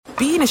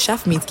Being a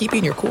chef means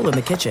keeping your cool in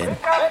the kitchen.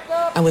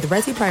 And with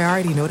Resi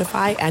Priority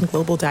Notify and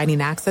Global Dining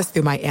Access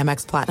through my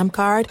Amex Platinum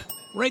card,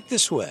 right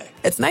this way.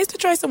 It's nice to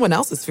try someone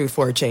else's food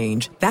for a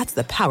change. That's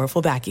the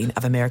powerful backing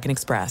of American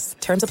Express.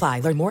 Terms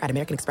apply. Learn more at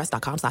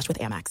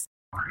americanexpress.com/withAmex.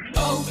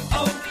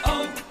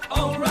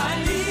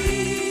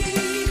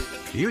 O'Reilly.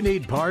 You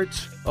need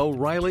parts?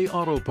 O'Reilly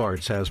Auto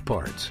Parts has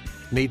parts.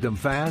 Need them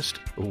fast?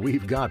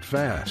 We've got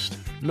fast.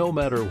 No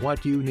matter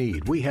what you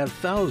need, we have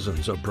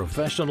thousands of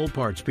professional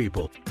parts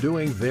people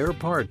doing their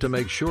part to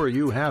make sure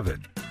you have it.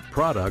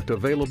 Product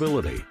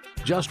availability.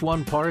 Just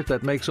one part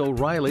that makes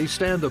O'Reilly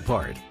stand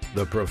apart.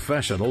 The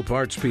professional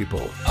parts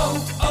people.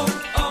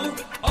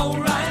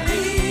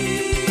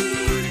 O'Reilly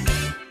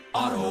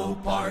Auto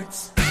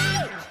Parts.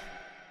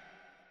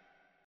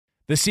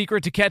 The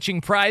secret to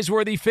catching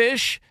prize-worthy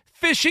fish?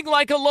 Fishing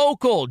like a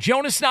local.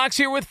 Jonas Knox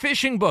here with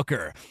Fishing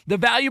Booker. The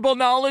valuable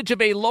knowledge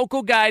of a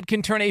local guide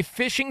can turn a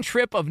fishing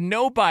trip of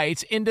no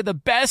bites into the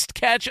best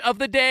catch of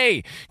the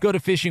day. Go to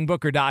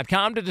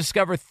fishingbooker.com to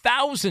discover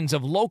thousands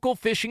of local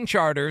fishing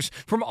charters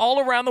from all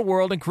around the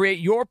world and create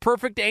your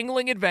perfect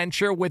angling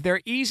adventure with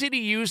their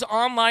easy-to-use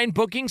online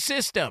booking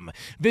system.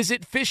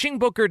 Visit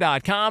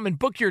fishingbooker.com and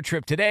book your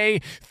trip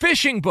today.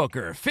 Fishing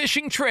Booker.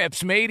 Fishing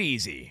trips made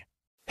easy.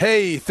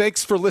 Hey,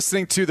 thanks for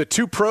listening to the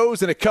Two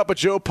Pros and a Cup of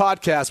Joe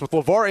podcast with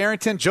LeVar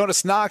Arrington,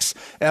 Jonas Knox,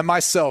 and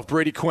myself,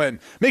 Brady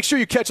Quinn. Make sure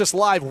you catch us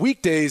live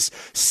weekdays,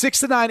 6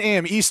 to 9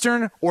 a.m.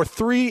 Eastern or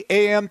 3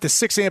 a.m. to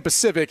 6 a.m.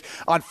 Pacific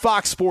on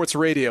Fox Sports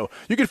Radio.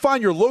 You can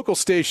find your local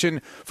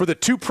station for the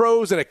Two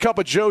Pros and a Cup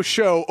of Joe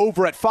show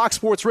over at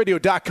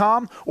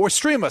foxsportsradio.com or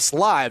stream us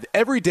live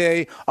every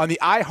day on the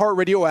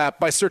iHeartRadio app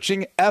by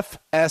searching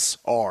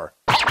FSR.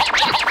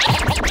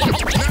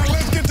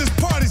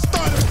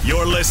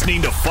 You're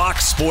listening to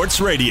Fox Sports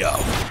Radio.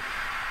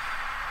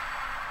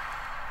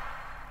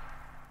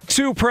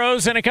 Two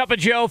Pros and a Cup of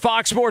Joe,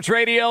 Fox Sports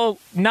Radio.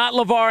 Not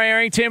LeVar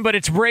Arrington, but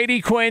it's Brady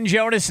Quinn,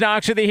 Jonas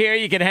Knox with you here.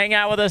 You can hang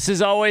out with us,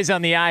 as always,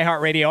 on the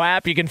iHeartRadio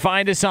app. You can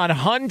find us on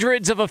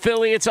hundreds of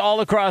affiliates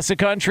all across the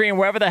country and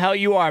wherever the hell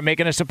you are,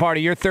 making us a part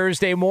of your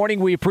Thursday morning.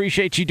 We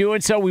appreciate you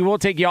doing so. We will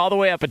take you all the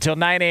way up until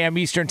 9 a.m.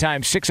 Eastern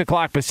Time, 6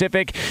 o'clock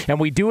Pacific, and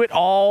we do it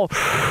all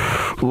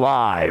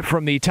live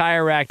from the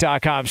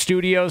TireRack.com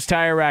studios.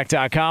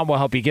 TireRack.com will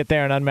help you get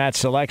there. An unmatched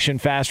selection,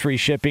 fast free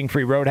shipping,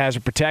 free road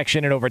hazard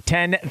protection, and over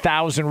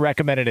 10,000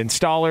 recommended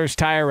installers.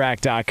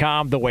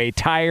 TireRack.com, the way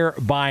tire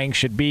buying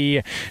should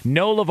be.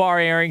 No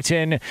LeVar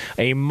Arrington,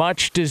 a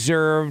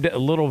much-deserved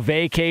little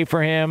vacay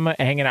for him,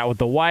 hanging out with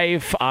the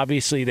wife.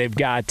 Obviously, they've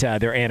got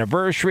their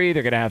anniversary.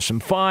 They're going to have some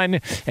fun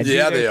and do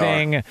their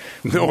thing.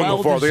 No,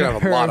 LeVar, they're going to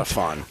have a lot of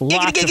fun.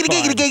 Lots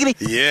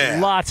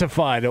of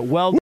fun.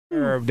 Well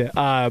deserved,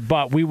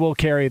 but we will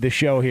carry the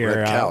show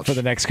here for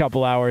the next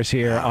couple hours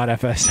here on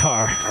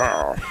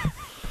FSR.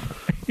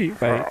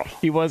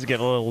 He was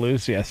getting a little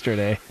loose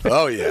yesterday.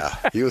 Oh, yeah.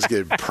 He was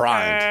getting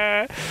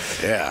primed.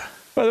 Yeah.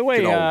 By the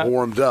way, getting all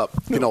warmed up,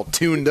 getting all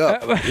tuned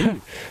up. By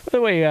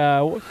the way,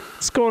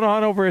 what's going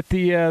on over at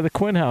the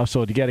Quinn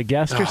household? You got a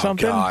guest or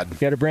something? God. You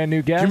got a brand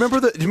new guest? Do you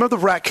remember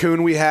the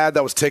raccoon we had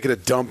that was taking a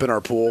dump in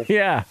our pool?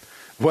 Yeah.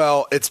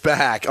 Well, it's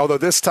back. Although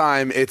this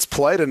time it's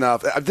polite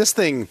enough. This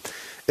thing,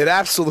 it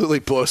absolutely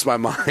blows my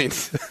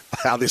mind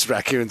how these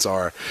raccoons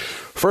are.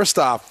 First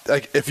off,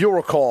 like if you'll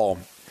recall,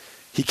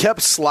 he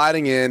kept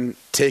sliding in,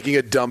 taking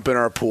a dump in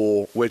our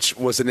pool, which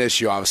was an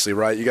issue, obviously,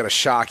 right? You got to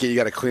shock it, you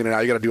got to clean it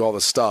out, you got to do all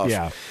this stuff.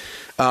 Yeah.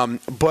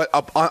 But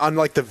on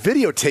like the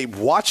videotape,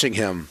 watching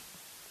him,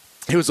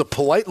 he was a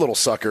polite little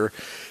sucker.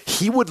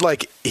 He would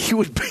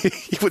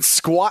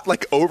squat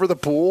like over the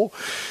pool,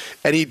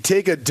 and he'd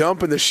take a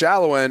dump in the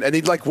shallow end, and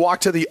he'd like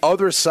walk to the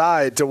other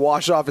side to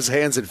wash off his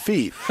hands and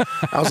feet.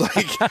 I was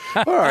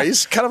like, all right,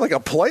 he's kind of like a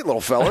polite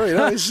little fella, you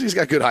know, he's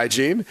got good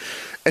hygiene.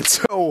 And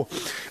so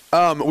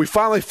we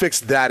finally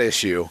fixed that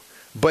issue.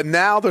 But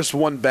now there's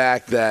one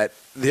back that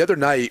the other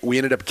night we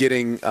ended up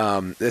getting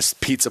this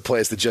pizza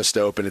place that just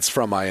opened. It's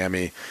from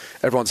Miami.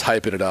 Everyone's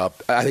hyping it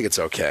up. I think it's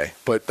okay,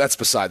 but that's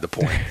beside the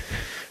point.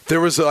 There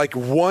was like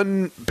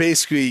one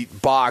basically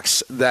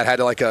box that had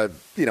like a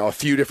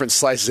few different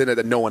slices in it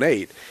that no one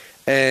ate.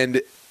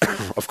 And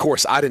of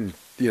course I didn't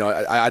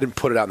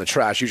put it out in the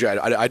trash. Usually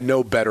I'd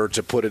know better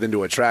to put it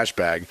into a trash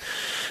bag.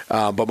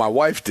 But my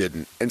wife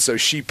didn't. And so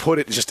she put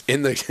it just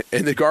in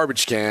the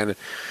garbage can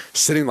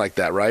sitting like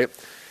that, right?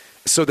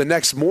 So the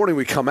next morning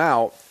we come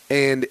out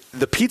and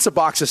the pizza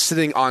box is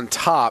sitting on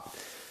top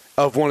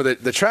of one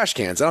of the trash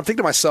cans. And I'm thinking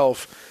to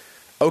myself,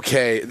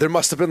 okay, there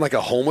must have been like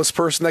a homeless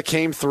person that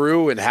came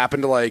through and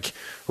happened to like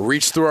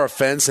reach through our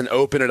fence and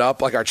open it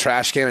up like our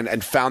trash can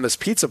and found this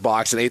pizza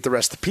box and ate the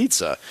rest of the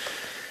pizza.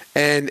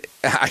 And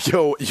I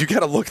go, you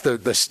got to look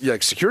at the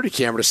security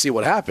camera to see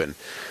what happened.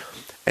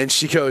 And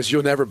she goes,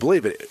 you'll never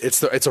believe it.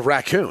 It's a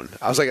raccoon.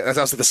 I was like,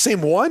 the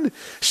same one?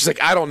 She's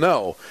like, I don't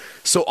know.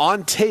 So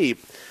on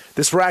tape,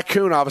 this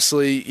raccoon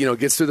obviously,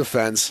 gets through the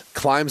fence,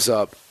 climbs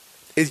up.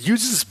 It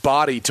uses its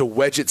body to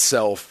wedge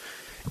itself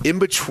in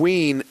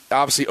between,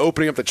 obviously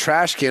opening up the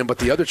trash can, but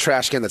the other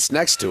trash can that's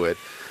next to it,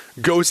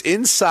 goes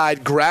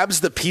inside,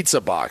 grabs the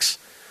pizza box,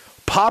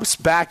 pops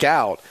back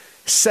out,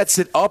 sets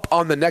it up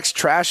on the next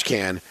trash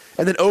can,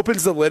 and then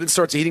opens the lid and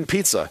starts eating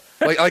pizza.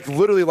 Like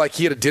literally like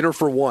he had a dinner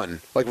for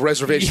one, like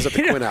reservations at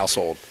the Quinn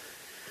household.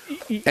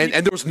 And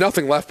there was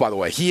nothing left, by the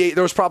way.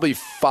 There was probably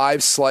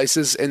 5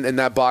 slices in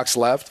that box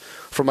left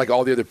from like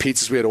all the other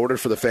pizzas we had ordered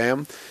for the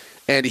fam,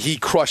 and he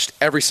crushed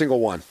every single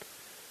one.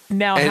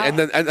 Now, and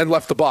then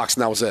left the box,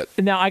 and that was it.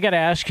 Now, I got to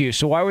ask you,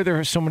 so why were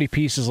there so many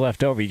pieces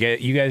left over?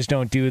 You guys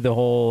don't do the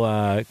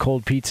whole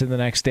cold pizza the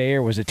next day,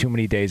 or was it too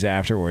many days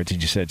afterwards? You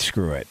just said,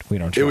 screw it. We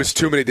don't. It was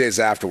too many days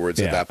afterwards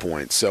at that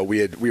point, so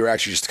we were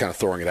actually just kind of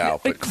throwing it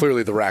out. But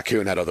clearly the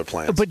raccoon had other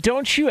plans. But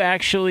don't you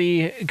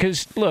actually,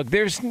 because, look,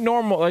 there's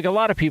normal, like a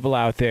lot of people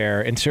out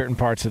there in certain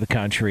parts of the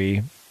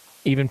country,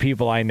 even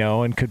people I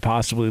know and could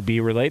possibly be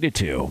related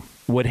to,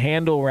 would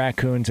handle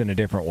raccoons in a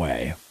different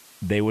way.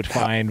 They would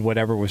find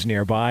whatever was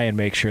nearby and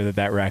make sure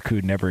that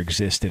raccoon never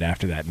existed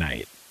after that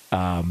night.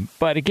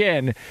 But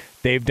again,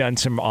 they've done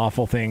some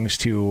awful things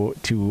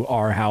to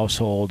our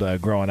household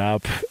growing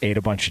up. Ate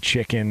a bunch of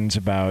chickens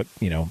about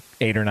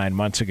 8 or 9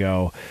 months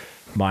ago.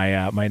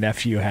 My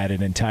nephew had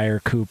an entire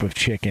coop of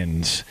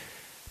chickens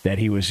that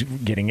he was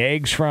getting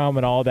eggs from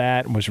and all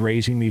that, and was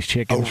raising these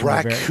chickens. A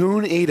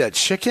raccoon ate a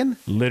chicken?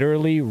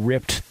 Literally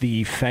ripped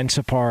the fence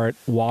apart,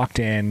 walked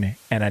in,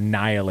 and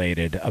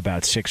annihilated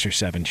about 6 or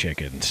 7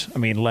 chickens. I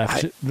mean,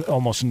 left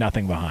almost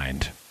nothing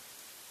behind.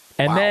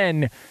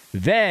 And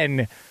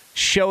then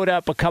showed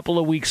up a couple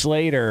of weeks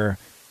later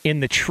in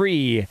the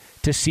tree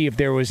to see if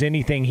there was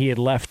anything he had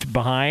left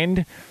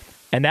behind.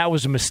 And that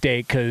was a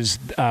mistake because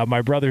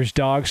my brother's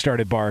dog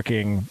started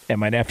barking, and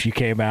my nephew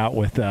came out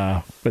with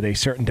a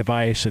certain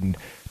device and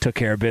took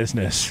care of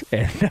business.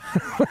 And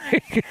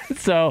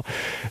so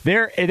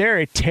they're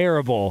a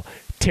terrible,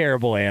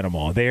 terrible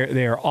animal.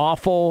 They're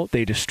awful.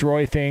 They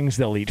destroy things.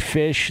 They'll eat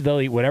fish. They'll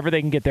eat whatever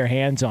they can get their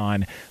hands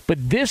on.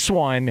 But this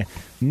one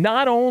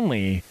not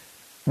only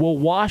will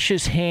wash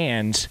his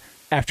hands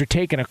after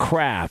taking a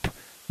crap,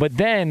 but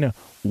then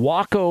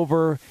walk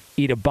over,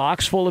 eat a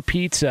box full of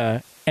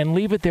pizza, and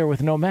leave it there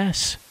with no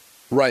mess.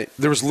 Right.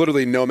 There was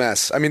literally no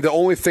mess. I mean, the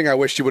only thing I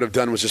wish you would have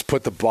done was just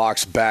put the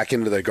box back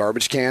into the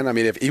garbage can. I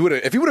mean, if he would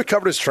have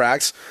covered his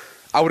tracks,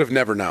 I would have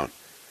never known.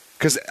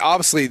 Because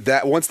obviously,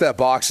 once that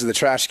box is in the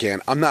trash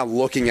can, I'm not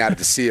looking at it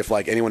to see if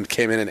like anyone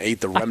came in and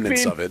ate the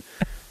remnants of it.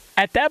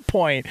 At that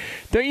point,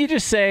 don't you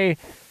just say,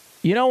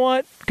 you know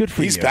what? Good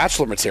for you. He's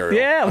bachelor material.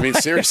 Yeah. I mean,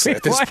 seriously,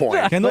 at this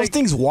point. Can those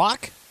things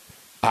walk?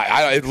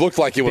 It looked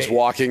like it was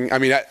walking. I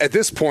mean, at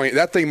this point,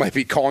 that thing might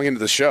be calling into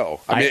the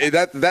show. I mean,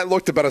 that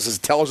looked about as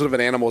intelligent of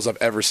an animal as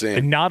I've ever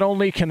seen. Not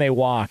only can they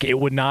walk, I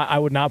would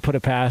not put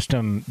it past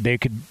them. They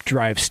could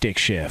drive stick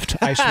shift.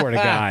 I swear to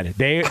God,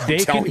 I'm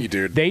telling you,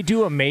 dude. They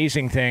do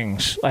amazing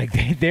things.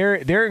 Like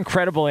they're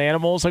incredible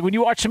animals. Like when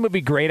you watch the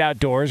movie Great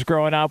Outdoors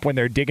growing up, when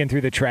they're digging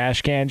through the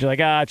trash cans, you're like,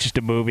 it's just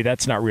a movie.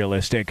 That's not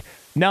realistic.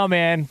 No,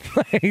 man.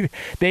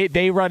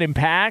 They run in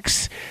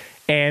packs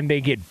and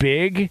they get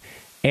big.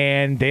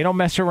 And they don't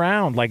mess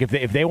around. Like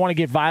if they want to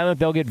get violent,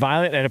 they'll get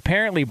violent. And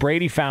apparently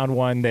Brady found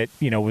one that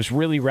was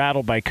really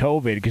rattled by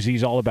COVID because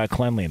he's all about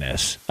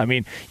cleanliness. I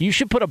mean, you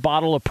should put a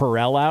bottle of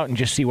Perel out and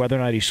just see whether or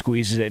not he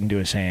squeezes it into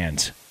his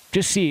hands.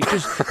 Just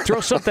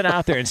throw something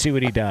out there and see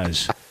what he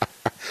does.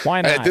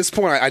 Why not? At this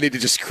point, I need to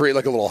just create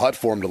like a little hut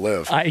for him to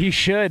live. He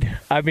should.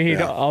 I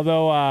mean,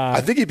 although I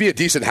think he'd be a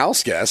decent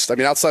house guest. I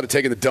mean, outside of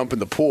taking the dump in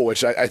the pool,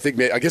 which I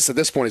guess at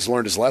this point he's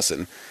learned his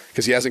lesson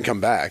because he hasn't come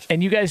back.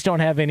 And you guys don't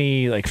have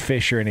any like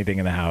fish or anything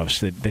in the house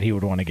that he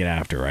would want to get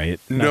after, right?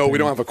 No, we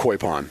don't have a koi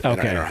pond in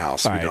our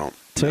house. All we right. don't.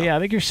 So no. Yeah, I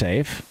think you're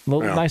safe.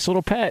 Nice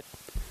little pet.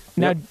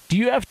 Now, do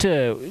you have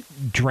to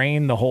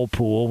drain the whole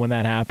pool when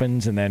that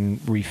happens and then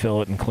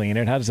refill it and clean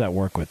it? How does that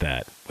work with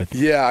that?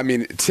 Yeah, I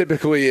mean,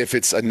 typically if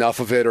it's enough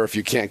of it or if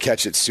you can't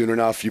catch it soon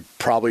enough, you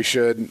probably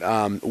should.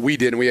 We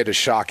didn't. We had to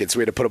shock it, so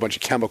we had to put a bunch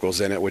of chemicals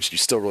in it, which you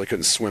still really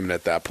couldn't swim in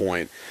at that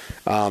point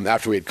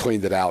after we had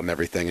cleaned it out and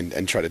everything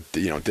and try to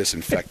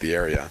disinfect the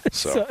area.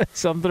 So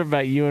something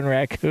about you and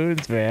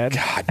raccoons, man.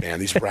 God, man,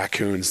 these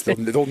raccoons,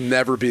 they'll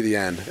never be the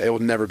end. It will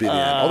never be the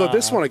end. Although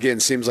this one, again,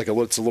 seems like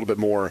it's a little bit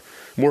more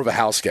of a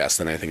house guest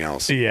than anything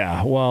else.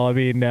 Yeah, well, I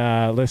mean,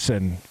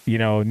 listen,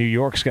 New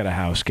York's got a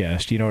house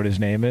guest. You know what his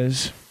name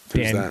is?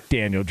 Who's that?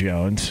 Daniel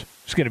Jones.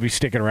 He's going to be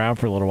sticking around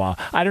for a little while.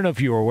 I don't know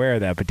if you were aware of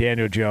that, but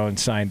Daniel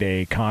Jones signed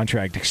a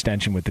contract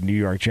extension with the New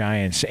York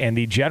Giants, and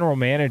the general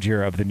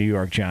manager of the New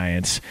York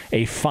Giants,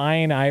 a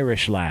fine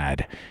Irish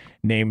lad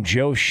named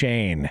Joe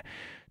Shane,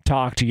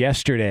 talked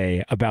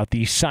yesterday about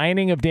the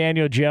signing of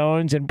Daniel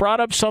Jones and brought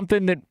up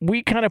something that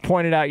we kind of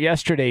pointed out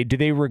yesterday. Do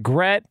they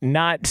regret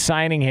not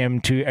signing him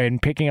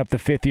and picking up the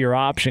 5th-year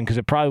option? Because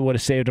it probably would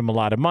have saved him a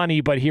lot of money,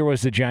 but here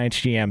was the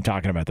Giants GM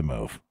talking about the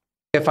move.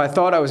 If I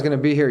thought I was going to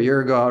be here a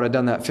year ago, I would have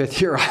done that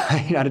 5th year.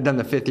 I'd have done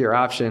the 5th-year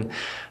option.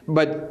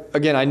 But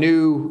again, I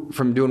knew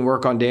from doing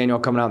work on Daniel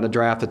coming out in the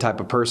draft the type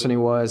of person he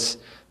was,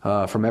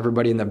 from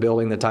everybody in the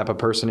building the type of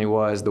person he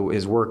was,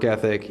 his work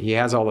ethic. He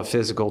has all the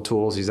physical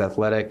tools. He's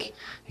athletic.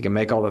 He can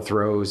make all the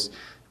throws.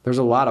 There's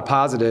a lot of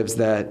positives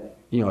that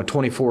a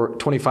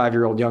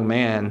 25-year-old young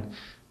man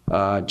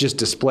just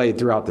displayed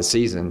throughout the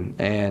season.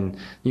 And,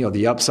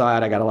 the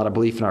upside, I got a lot of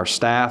belief in our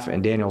staff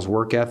and Daniel's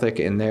work ethic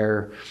and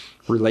their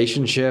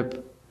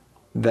relationship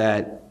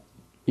that,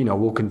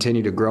 will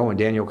continue to grow and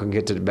Daniel can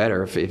get to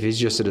better. If he's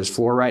just at his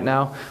floor right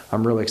now,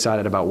 I'm really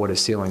excited about what his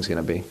ceiling's going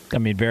to be. I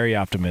mean, very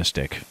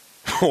optimistic.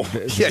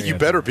 Yeah, you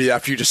better be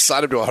after you just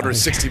signed him to a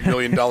 $160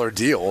 million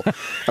deal.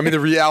 I mean, the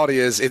reality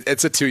is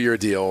it's a 2-year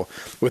deal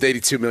with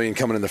 $82 million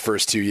coming in the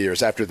first 2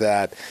 years. After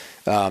that,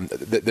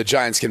 the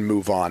Giants can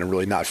move on and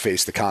really not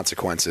face the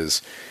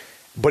consequences.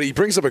 But he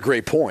brings up a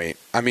great point.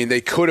 I mean,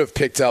 they could have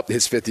picked up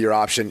his 5th-year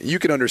option. You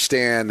can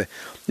understand,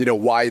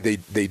 why they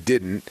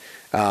didn't.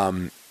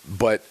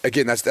 But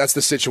again, that's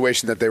the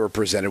situation that they were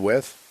presented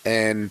with.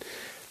 And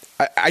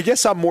I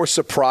guess I'm more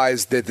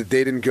surprised that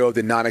they didn't go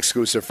the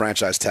non-exclusive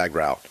franchise tag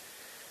route.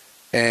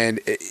 And,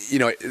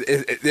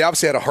 they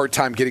obviously had a hard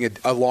time getting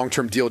a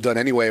long-term deal done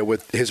anyway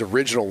with his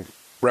original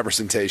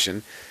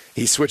representation.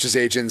 He switches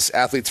agents.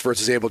 Athletes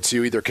First is able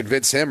to either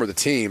convince him or the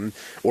team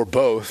or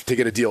both to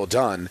get a deal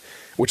done,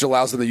 which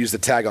allows them to use the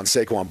tag on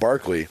Saquon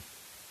Barkley.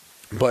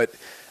 But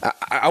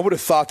I would have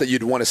thought that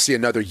you'd want to see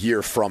another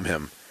year from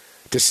him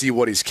to see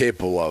what he's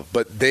capable of.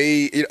 But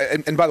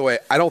and by the way,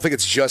 I don't think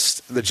it's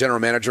just the general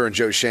manager and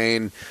Joe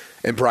Schoen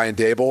and Brian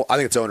Daboll. I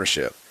think it's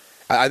ownership.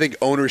 I think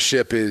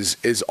ownership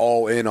is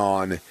all in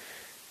on,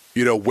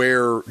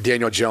 where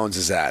Daniel Jones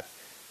is at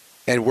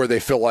and where they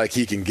feel like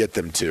he can get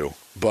them to.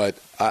 But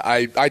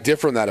I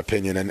differ in that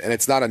opinion, and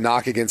it's not a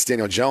knock against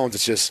Daniel Jones.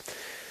 It's just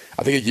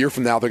I think a year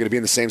from now they're going to be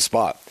in the same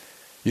spot,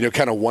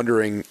 kind of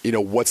wondering,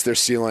 what's their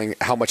ceiling,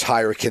 how much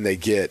higher can they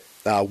get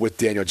with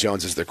Daniel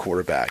Jones as their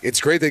quarterback. It's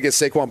great they get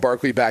Saquon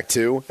Barkley back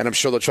too, and I'm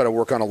sure they'll try to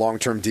work on a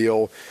long-term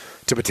deal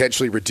to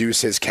potentially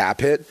reduce his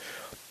cap hit.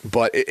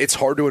 But it's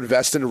hard to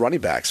invest in running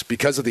backs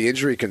because of the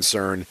injury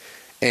concern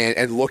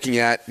and looking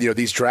at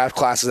these draft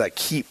classes that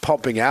keep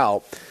pumping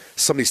out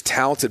some of these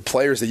talented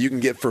players that you can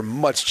get for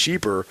much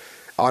cheaper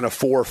on a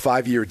 4 or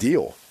 5 year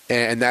deal.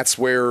 And that's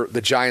where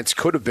the Giants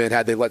could have been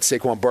had they let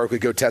Saquon Barkley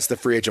go test the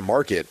free agent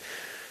market.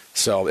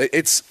 So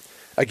it's,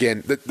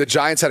 again, the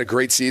Giants had a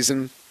great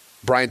season.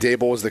 Brian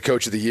Daboll was the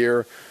coach of the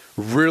year.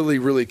 Really,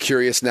 really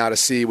curious now to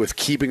see, with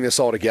keeping this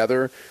all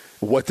together,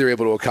 what they're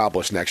able to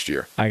accomplish next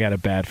year. I got a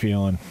bad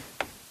feeling.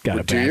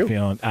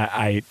 Feeling.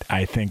 I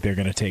think they're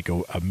going to take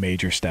a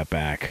major step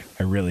back.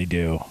 I really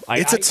do.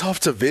 It's a tough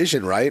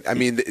division, right? I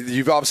mean,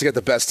 you've obviously got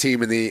the best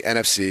team in the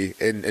NFC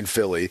in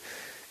Philly.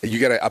 You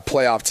got a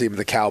playoff team in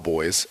the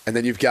Cowboys. And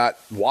then you've got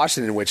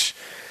Washington, which,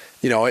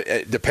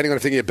 depending on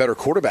if they get a better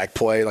quarterback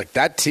play, like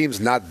that team's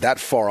not that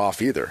far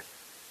off either.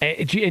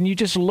 And you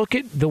just look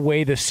at the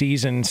way the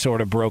season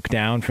sort of broke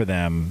down for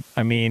them.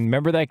 I mean,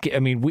 remember that? I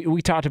mean,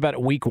 we talked about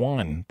it week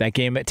 1, that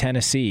game at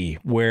Tennessee,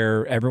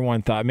 where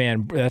everyone thought,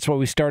 man, that's why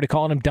we started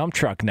calling them dump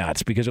truck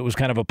nuts, because it was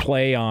kind of a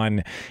play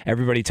on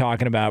everybody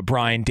talking about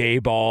Brian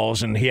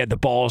Daboll, and he had the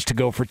balls to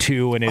go for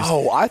 2. And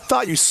I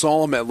thought you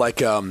saw him at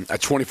like a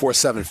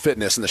 24/7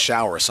 Fitness in the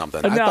shower or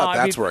something. I thought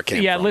that's where it came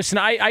from. Yeah, listen,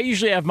 I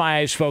usually have my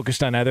eyes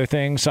focused on other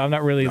things, so I'm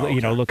not really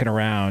looking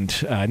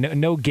around.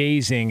 No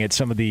gazing at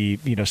some of the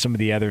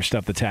other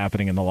stuff that's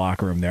happening in the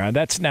locker room there.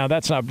 That's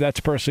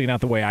personally not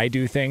the way I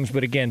do things,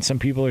 but again, some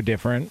people are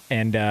different,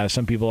 and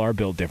some people are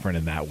built different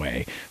in that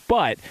way.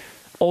 But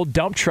old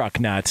dump truck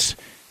nuts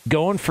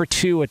going for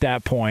 2 at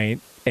that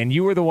point, and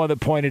you were the one that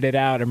pointed it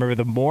out. I remember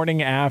the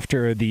morning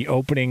after the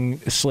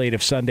opening slate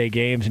of Sunday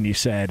games, and you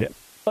said,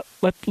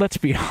 let's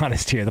be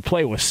honest here. The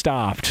play was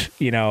stopped,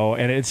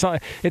 and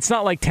it's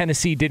not like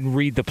Tennessee didn't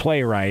read the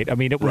play right. I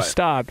mean, it was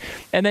stopped.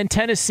 And then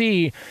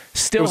Tennessee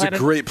still had a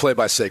great play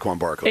by Saquon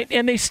Barkley.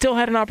 And they still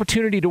had an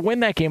opportunity to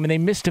win that game, and they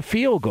missed a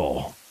field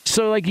goal.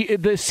 So,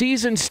 the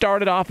season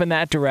started off in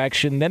that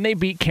direction. Then they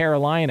beat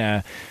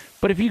Carolina.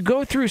 But if you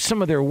go through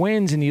some of their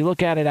wins and you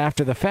look at it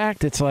after the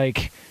fact, it's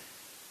like,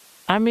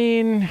 I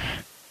mean,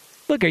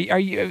 look,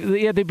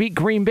 they beat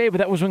Green Bay, but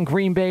that was when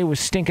Green Bay was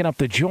stinking up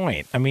the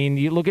joint. I mean,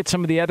 you look at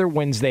some of the other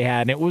wins they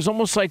had, and it was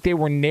almost like they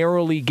were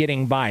narrowly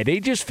getting by. They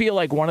just feel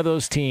like one of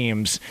those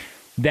teams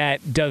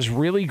that does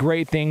really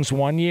great things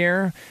one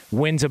year,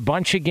 wins a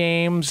bunch of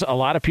games. A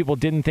lot of people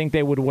didn't think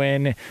they would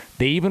win.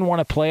 They even won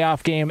a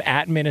playoff game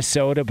at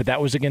Minnesota, but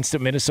that was against a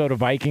Minnesota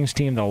Vikings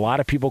team that a lot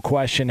of people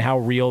questioned how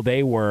real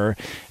they were.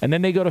 And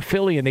then they go to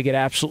Philly and they get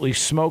absolutely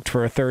smoked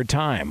for a third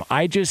time.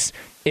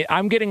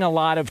 I'm getting a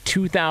lot of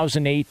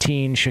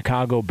 2018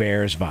 Chicago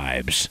Bears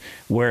vibes,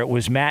 where it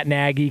was Matt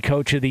Nagy,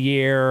 Coach of the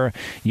Year.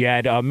 You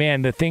had,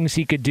 the things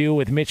he could do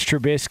with Mitch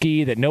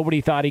Trubisky that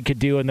nobody thought he could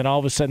do, and then all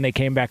of a sudden they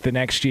came back the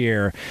next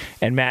year,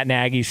 and Matt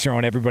Nagy's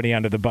throwing everybody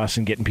under the bus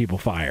and getting people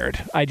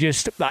fired. I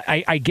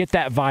get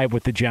that vibe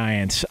with the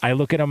Giants. I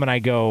look at them and I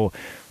go,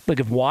 look,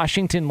 if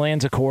Washington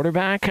lands a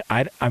quarterback,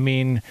 I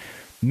mean,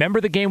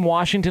 Remember the game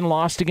Washington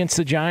lost against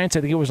the Giants?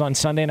 I think it was on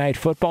Sunday Night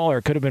Football, or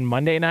it could have been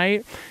Monday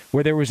night,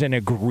 where there was an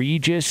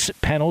egregious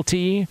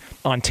penalty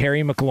on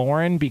Terry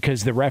McLaurin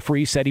because the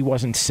referee said he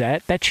wasn't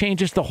set. That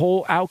changes the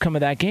whole outcome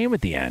of that game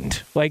at the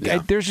end.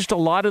 There's just a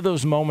lot of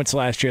those moments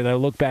last year that I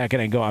look back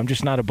and I go, I'm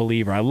just not a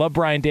believer. I love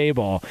Brian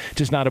Daboll,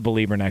 just not a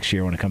believer next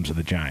year when it comes to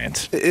the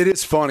Giants. It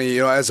is funny,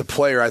 as a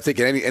player, I think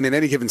in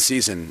any given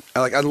season,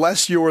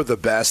 unless you're the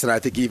best, and I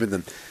think even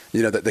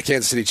the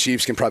Kansas City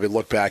Chiefs can probably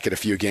look back at a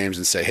few games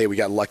and say, hey, we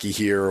got lucky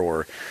here,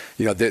 or,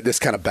 this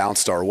kind of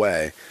bounced our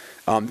way.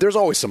 There's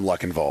always some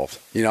luck involved.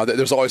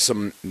 There's always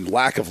some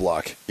lack of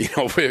luck,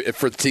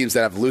 for the teams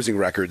that have losing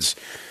records,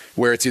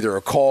 where it's either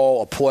a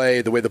call, a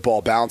play, the way the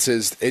ball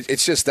bounces.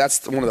 It's just,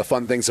 that's one of the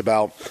fun things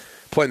about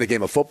playing the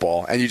game of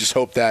football. And you just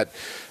hope that,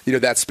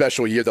 that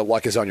special year, the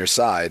luck is on your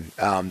side.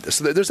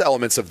 So there's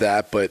elements of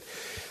that, but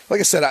like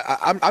I said,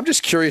 I'm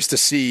just curious to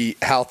see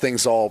how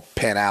things all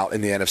pan out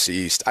in the NFC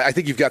East. I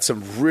think you've got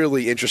some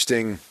really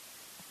interesting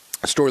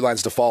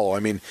storylines to follow. I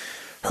mean,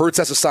 Hurts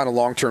has to sign a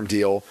long-term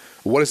deal.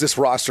 What does this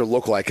roster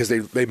look like? Because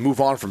they move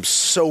on from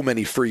so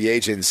many free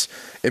agents,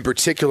 in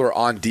particular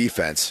on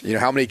defense.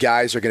 How many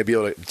guys are they going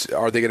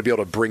to be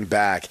able to bring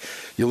back?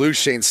 You lose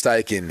Shane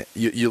Steichen,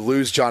 you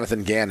lose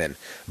Jonathan Gannon,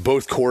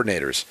 both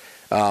coordinators.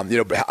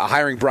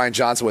 Hiring Brian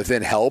Johnson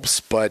within helps,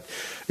 but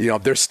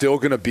there's still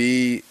going to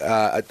be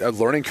a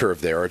learning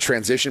curve there, or a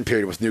transition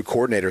period with new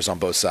coordinators on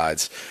both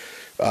sides.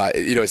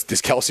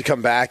 Does Kelsey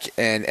come back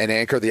and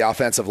anchor the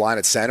offensive line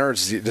at center, or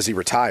does he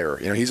retire?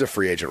 He's a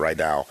free agent right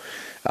now.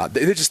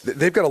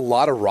 They've got a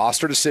lot of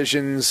roster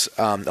decisions,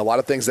 a lot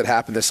of things that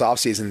happen this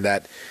offseason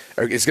that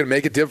is going to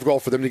make it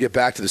difficult for them to get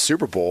back to the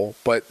Super Bowl.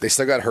 But they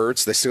still got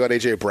Hurts, they still got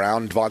A.J.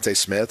 Brown, Devontae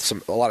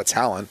Smith, a lot of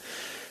talent.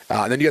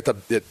 And then you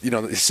got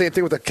the same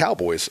thing with the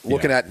Cowboys.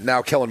 Looking at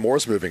now, Kellen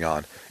Moore's moving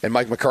on, and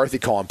Mike McCarthy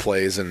calling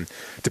plays, and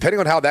depending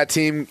on how that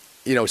team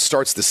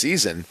starts the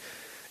season,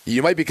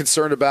 you might be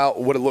concerned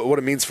about what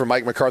it means for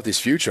Mike McCarthy's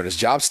future and his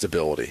job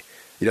stability.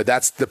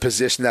 That's the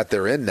position that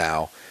they're in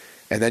now.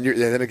 And then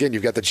again,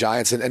 you've got the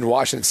Giants and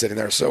Washington sitting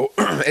there. So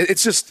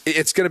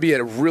it's going to be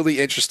a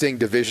really interesting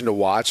division to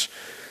watch,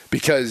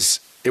 because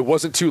it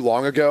wasn't too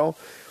long ago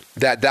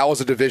that was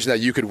a division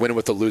that you could win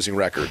with a losing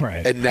record.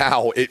 Right. And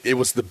now it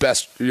was the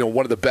best,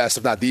 one of the best,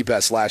 if not the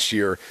best, last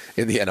year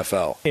in the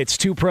NFL. It's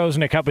Two Pros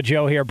and a Cup of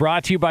Joe here,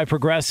 brought to you by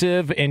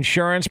Progressive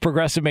Insurance.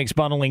 Progressive makes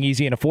bundling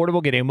easy and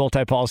affordable. Get a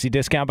multi-policy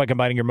discount by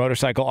combining your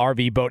motorcycle,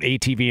 RV, boat,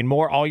 ATV, and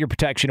more. All your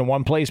protection in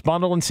one place.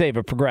 Bundle and save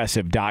at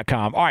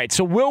Progressive.com. All right,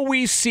 so will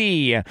we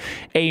see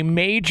a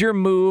major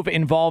move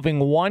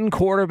involving one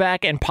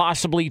quarterback and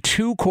possibly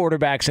two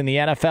quarterbacks in the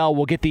NFL?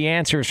 We'll get the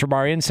answers from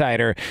our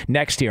insider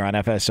next year on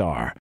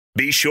FSR.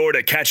 Be sure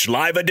to catch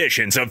live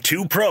editions of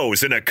Two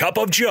Pros and a Cup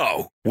of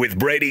Joe with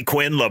Brady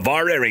Quinn,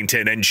 LeVar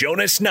Arrington, and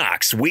Jonas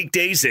Knox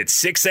weekdays at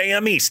 6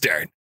 a.m.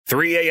 Eastern,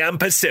 3 a.m.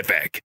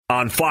 Pacific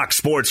on Fox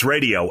Sports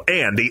Radio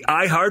and the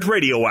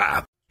iHeartRadio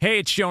app. Hey,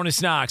 it's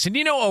Jonas Knox, and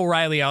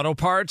O'Reilly Auto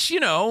Parts,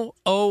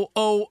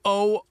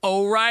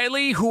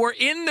 O'Reilly, who are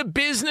in the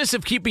business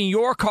of keeping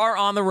your car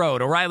on the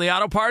road. O'Reilly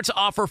Auto Parts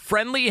offer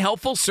friendly,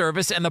 helpful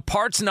service and the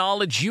parts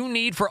knowledge you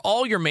need for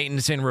all your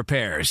maintenance and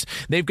repairs.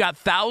 They've got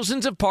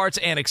thousands of parts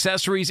and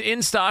accessories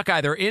in stock,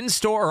 either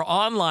in-store or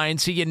online,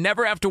 so you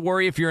never have to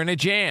worry if you're in a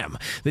jam.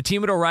 The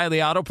team at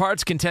O'Reilly Auto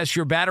Parts can test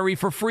your battery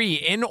for free,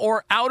 in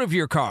or out of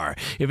your car.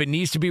 If it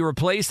needs to be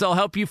replaced, they'll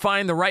help you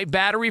find the right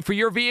battery for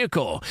your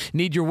vehicle.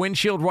 Need your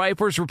windshield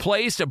wipers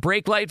replaced, a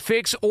brake light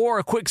fix, or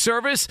a quick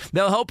service?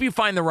 They'll help you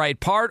find the right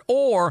part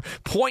or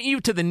point you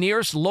to the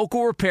nearest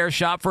local repair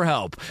shop for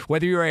help.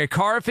 Whether you're a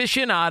car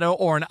aficionado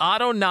or an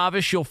auto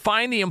novice, you'll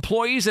find the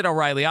employees at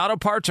O'Reilly Auto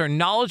Parts are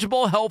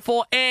knowledgeable,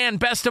 helpful, and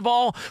best of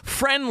all,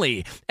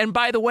 friendly. And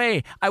by the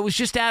way, I was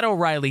just at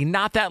O'Reilly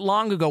not that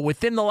long ago,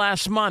 within the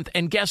last month,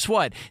 and guess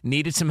what?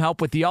 Needed some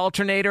help with the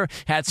alternator,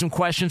 had some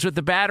questions with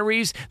the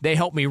batteries. They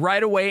helped me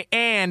right away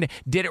and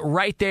did it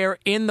right there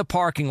in the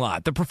parking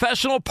lot. The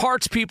professional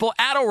parts people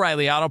at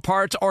O'Reilly Auto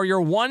Parts are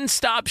your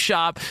one-stop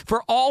shop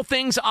for all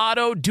things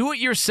auto,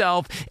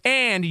 do-it-yourself,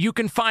 and you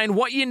can find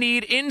what you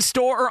need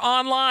in-store or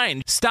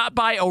online. Stop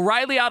by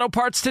O'Reilly Auto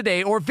Parts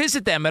today or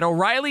visit them at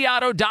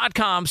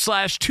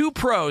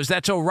O'ReillyAuto.com/2pros.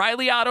 That's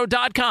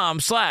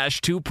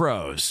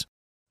O'ReillyAuto.com/2pros.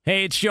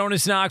 Hey, it's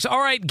Jonas Knox. All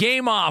right,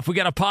 game off. We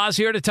got to pause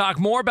here to talk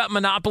more about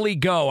Monopoly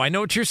Go. I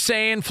know what you're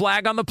saying,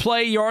 flag on the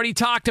play. You already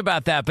talked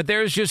about that, but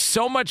there's just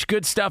so much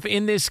good stuff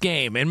in this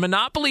game. In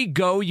Monopoly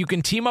Go, you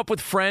can team up with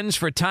friends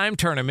for time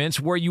tournaments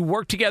where you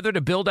work together to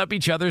build up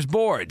each other's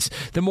boards.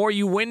 The more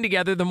you win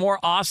together, the more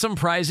awesome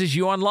prizes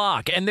you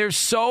unlock. And there's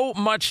so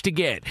much to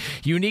get.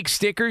 Unique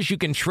stickers you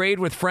can trade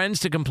with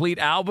friends to complete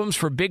albums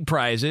for big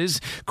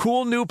prizes.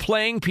 Cool new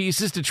playing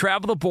pieces to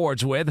travel the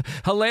boards with.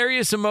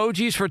 Hilarious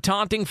emojis for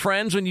taunting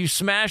friends when when you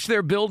smash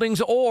their buildings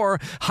or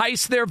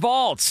heist their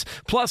vaults.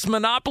 Plus,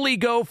 Monopoly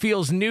Go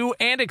feels new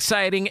and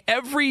exciting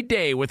every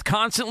day with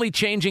constantly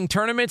changing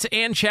tournaments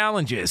and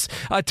challenges.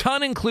 A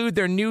ton include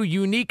their new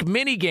unique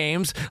mini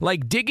games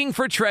like digging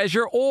for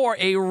treasure or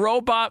a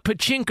robot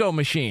pachinko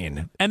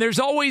machine. And there's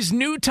always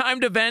new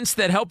timed events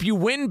that help you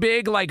win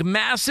big, like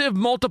massive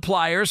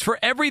multipliers for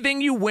everything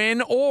you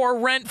win or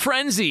rent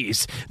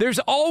frenzies. There's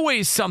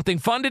always something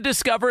fun to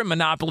discover in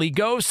Monopoly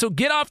Go, so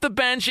get off the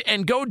bench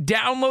and go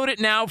download it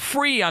now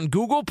free on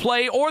Google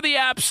Play or the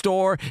App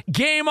Store.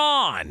 Game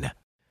on!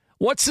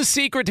 What's the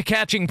secret to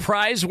catching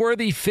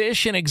prize-worthy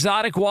fish in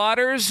exotic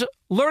waters?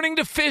 Learning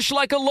to fish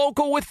like a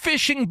local with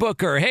Fishing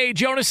Booker. Hey,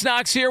 Jonas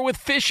Knox here with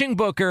Fishing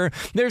Booker.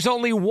 There's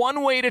only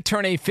one way to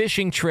turn a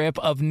fishing trip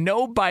of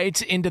no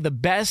bites into the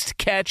best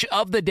catch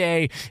of the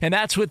day, and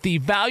that's with the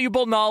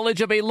valuable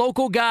knowledge of a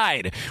local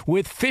guide.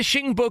 With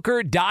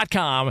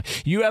FishingBooker.com,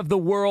 you have the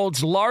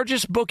world's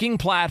largest booking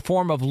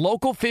platform of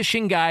local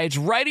fishing guides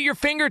right at your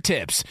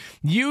fingertips.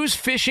 Use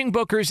Fishing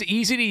Booker's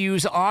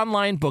easy-to-use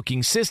online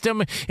booking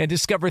system and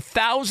discover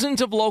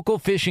thousands of local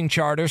fishing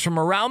charters from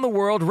around the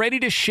world ready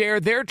to share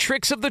their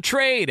tricks of the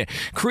trade.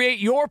 Create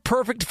your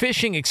perfect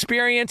fishing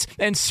experience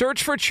and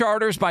search for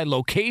charters by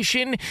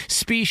location,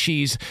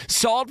 species,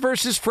 salt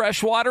versus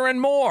freshwater, and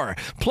more.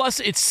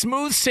 Plus, it's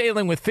smooth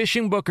sailing with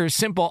Fishing Booker's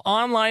simple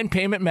online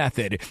payment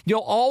method.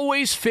 You'll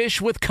always fish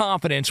with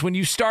confidence when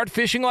you start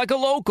fishing like a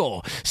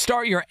local.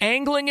 Start your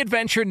angling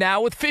adventure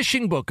now with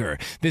Fishing Booker.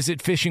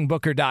 Visit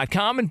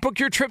FishingBooker.com and book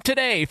your trip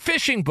today.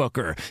 Fishing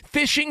Booker.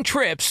 Fishing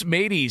trips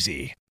made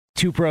easy.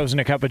 Two Pros and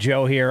a Cup of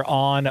Joe here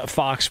on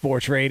Fox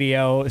Sports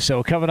Radio.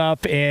 So coming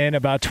up in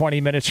about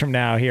 20 minutes from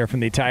now here from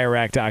the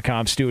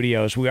TireRack.com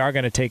studios, we are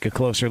going to take a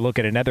closer look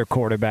at another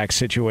quarterback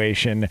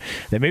situation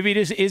that maybe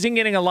just isn't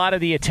getting a lot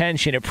of the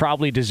attention it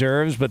probably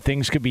deserves, but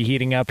things could be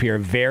heating up here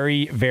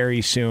very,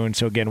 very soon.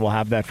 So again, we'll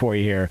have that for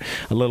you here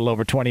a little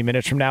over 20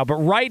 minutes from now. But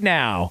right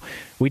now,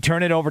 we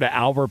turn it over to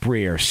Albert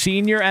Breer,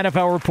 senior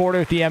NFL reporter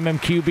at the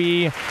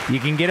MMQB. You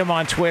can get him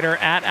on Twitter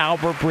at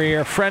Albert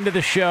Breer, friend of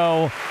the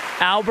show.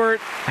 Albert,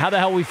 how the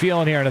hell are we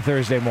feeling here on a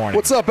Thursday morning?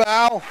 What's up,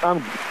 Al?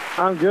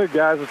 I'm good,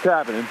 guys. What's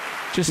happening?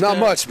 Just not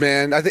much,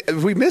 man. I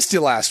think we missed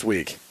you last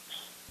week.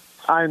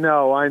 I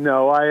know.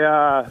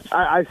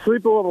 I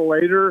sleep a little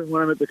later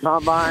when I'm at the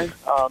combine.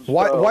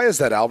 Why is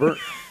that, Albert?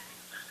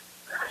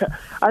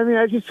 I mean,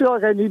 I just feel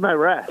like I need my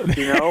rest,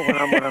 when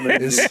I'm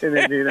in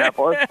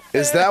Indianapolis.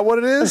 Is that what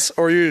it is,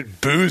 or you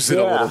boozing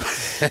a little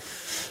bit?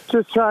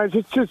 Just trying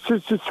to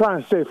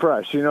stay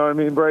fresh. You know what I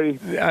mean, Brady?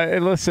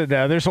 Listen,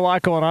 there's a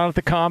lot going on at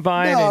the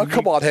combine. No,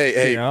 come on.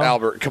 Hey,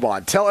 Albert, come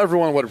on. Tell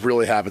everyone what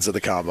really happens at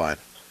the combine.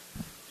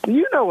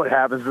 You know what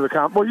happens at the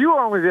combine. Well, you were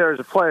only there as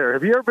a player.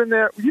 Have you ever been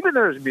there? You've been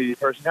there as a media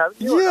person,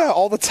 haven't you? Yeah,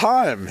 all the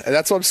time. And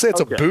that's what I'm saying.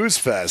 It's a booze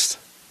fest.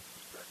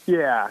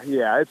 Yeah.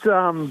 It's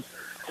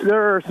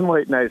there are some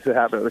late nights that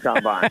happen at the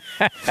combine.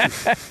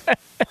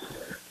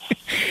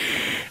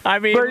 I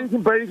mean,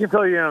 Brady can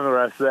fill you in on the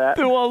rest of that.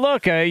 Well,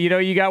 look,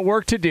 you got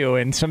work to do,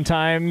 and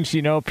sometimes,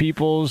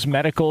 people's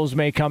medicals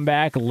may come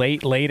back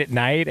late at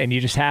night, and you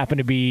just happen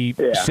to be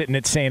sitting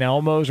at St.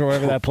 Elmo's or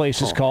whatever that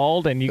place is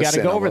called, and you got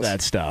to go over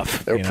that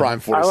stuff. They're prime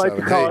 47.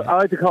 I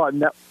like to call it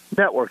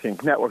networking.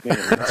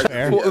 That's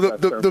fair. Well,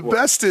 the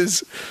best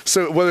is,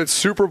 so whether it's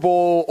Super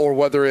Bowl or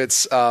whether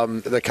it's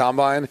the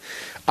combine,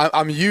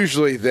 I'm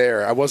usually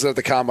there. I wasn't at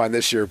the combine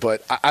this year,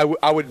 but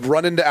I would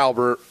run into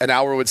Albert, and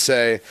Albert would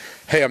say,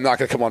 hey, I'm not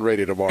going to come on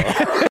radio tomorrow.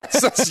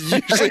 So that's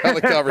usually how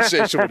the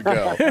conversation would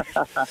go.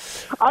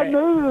 I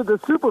made it at the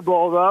Super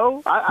Bowl,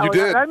 though. You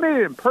did? I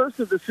made it in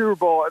person at the Super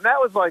Bowl, and that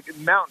was like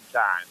mountain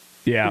time.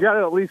 Yeah. You got to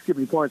at least give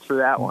me points for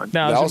that one.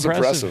 No, that was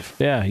impressive.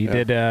 Yeah, you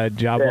did a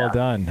job well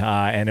done.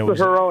 And it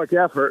was a heroic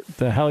effort.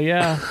 The hell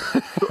yeah.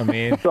 I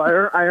mean, so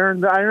I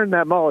earned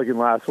that mulligan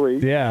last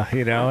week. Yeah,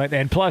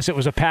 and plus it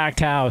was a packed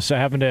house, so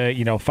having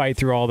to, fight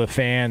through all the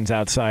fans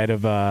outside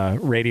of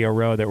Radio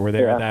Row that were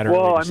there that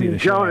early to see the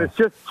show.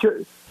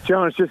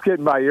 Jonas, just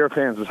getting by your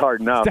fans was hard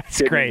enough.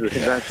 That's great.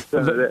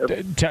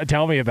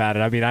 Tell me about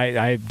it. I mean,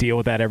 I deal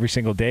with that every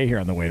single day here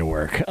on the way to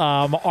work.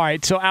 All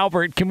right, so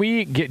Albert, can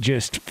we get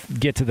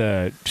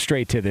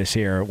straight to this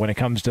here when it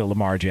comes to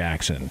Lamar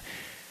Jackson?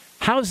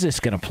 How's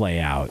this going to play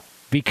out?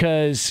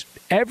 Because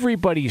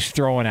everybody's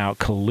throwing out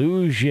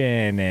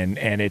collusion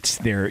and it's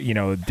they're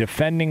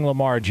defending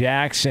Lamar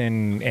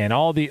Jackson and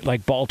all the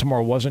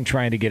Baltimore wasn't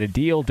trying to get a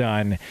deal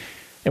done.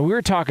 And we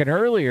were talking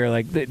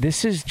earlier,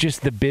 this is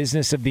just the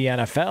business of the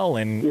NFL,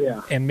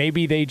 and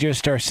maybe they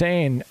just are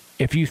saying,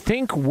 if you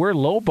think we're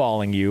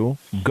lowballing you,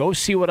 go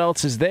see what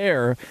else is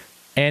there,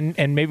 and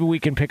maybe we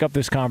can pick up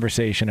this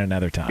conversation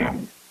another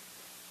time.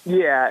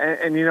 Yeah,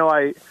 and you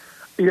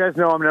guys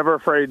know I'm never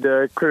afraid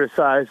to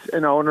criticize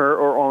an owner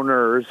or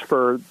owners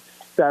for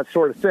that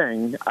sort of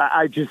thing.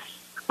 I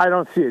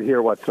don't see it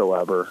here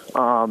whatsoever.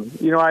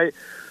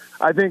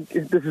 I think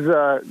this is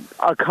a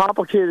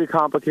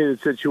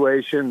complicated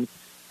situation.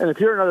 And if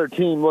you're another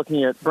team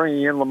looking at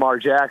bringing in Lamar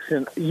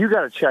Jackson, you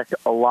got to check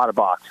a lot of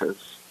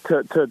boxes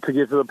to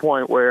get to the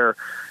point where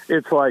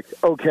it's we're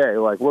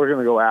going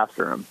to go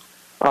after him.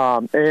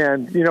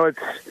 And,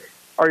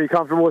 are you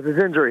comfortable with his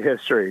injury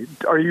history?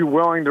 Are you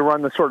willing to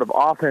run the sort of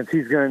offense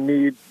he's going to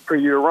need for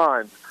you to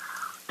run?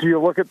 Do you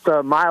look at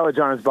the mileage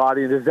on his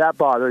body, and does that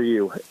bother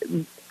you?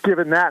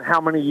 Given that,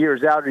 how many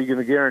years out are you going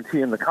to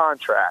guarantee in the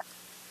contract?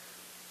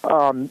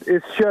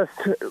 It's just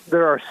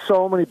there are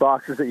so many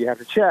boxes that you have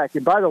to check.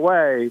 And by the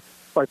way,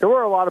 there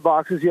were a lot of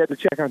boxes you had to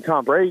check on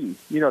Tom Brady,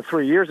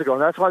 3 years ago,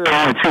 and that's why there were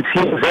only 6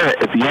 teams in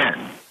it at the end.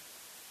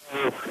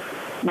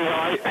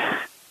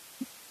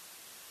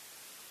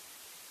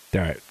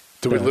 All right.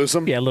 Did we lose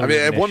him? Yeah, a little bit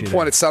at of an one issue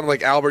point there. it sounded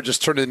like Albert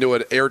just turned into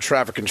an air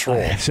traffic control.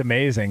 It's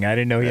amazing. I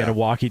didn't know he had a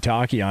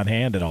walkie-talkie on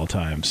hand at all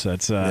times.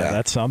 That's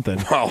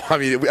something. Well, I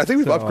think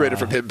we've upgraded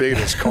from him being in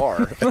his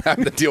car and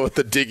having to deal with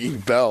the dinging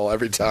bell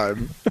every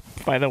time.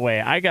 By the way,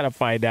 I got to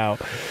find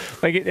out.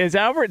 Is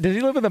Albert, does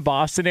he live in the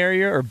Boston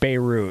area or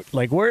Beirut?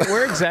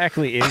 Where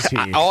exactly is he?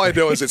 All I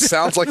know is it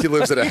sounds like he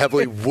lives in a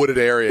heavily wooded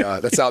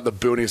area that's out in the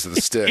boonies of the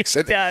sticks.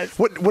 It does.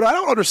 What I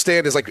don't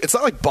understand is, it's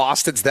not like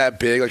Boston's that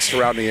big,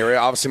 surrounding area.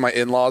 Obviously, my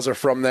in-laws are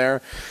from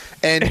there.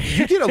 And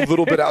you get a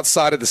little bit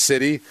outside of the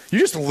city, you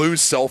just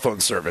lose cell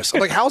phone service. I'm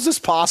like, how is this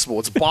possible?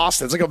 It's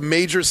Boston. It's like a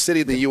major city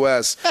in the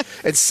U.S.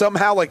 And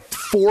somehow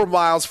 4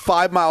 miles,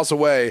 5 miles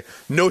away,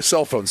 no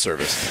cell phone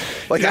service.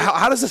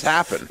 How does this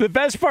happen? The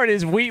best part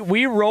is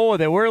we roll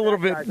with it. We're a little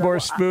bit more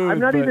smooth. I'm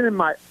not even in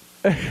my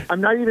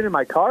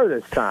car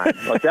this time.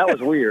 That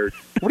was weird.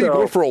 What are you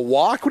going for a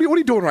walk? What are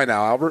you doing right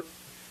now, Albert?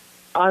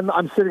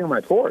 I'm sitting on my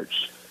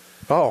porch.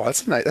 Oh,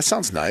 that's nice. That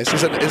sounds nice.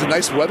 Is it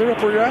nice weather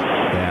up where you're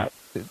at? Yeah.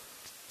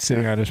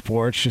 Sitting on his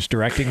porch, just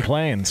directing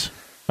planes.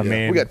 I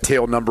mean, we got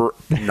tail number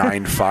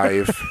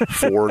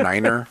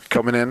 9549er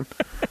coming in.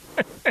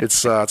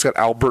 It's got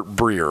Albert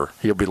Breer.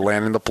 He'll be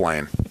landing the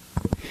plane.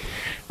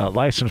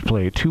 License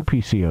plate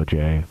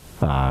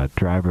 2PCOJ.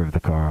 Driver of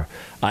the car.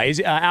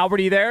 Albert,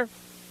 are you there?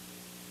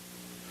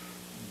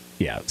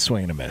 Yeah,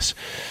 swing and a miss.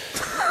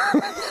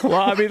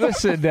 Well,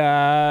 listen,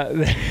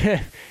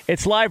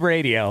 it's live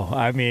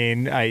radio.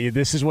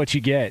 This is what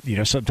you get.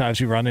 Sometimes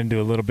we run into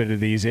a little bit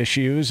of these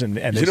issues, and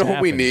this what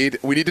happens. we need?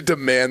 We need to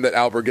demand that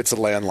Albert gets a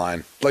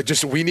landline.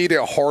 We need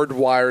a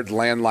hardwired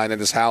landline in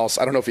his house.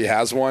 I don't know if he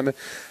has one.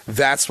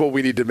 That's what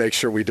we need to make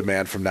sure we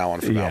demand from now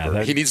on from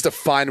Albert. He needs to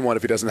find one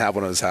if he doesn't have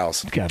one in his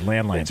house. God,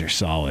 landlines are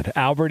solid.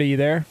 Albert, are you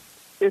there?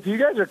 If you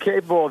guys are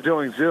capable of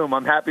doing Zoom,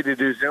 I'm happy to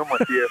do Zoom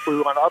with you if we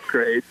want to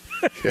upgrade.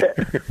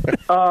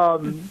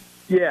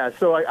 Yeah,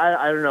 so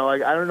I don't know. I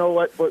don't know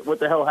what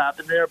the hell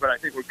happened there, but I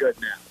think we're good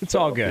now. It's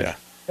all good. Yeah.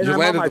 And You I'm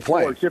landed on my the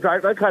plane. porch. If I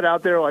cut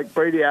out there,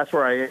 Brady asked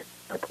where I am,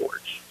 my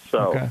porch.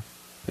 So Okay.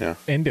 Yeah.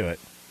 Into it.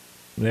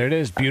 There it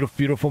is. Beautiful,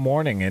 beautiful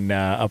morning and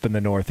up in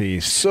the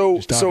Northeast. So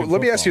Just talking let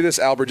me ask you football. this,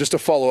 Albert, just to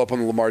follow up on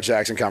the Lamar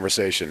Jackson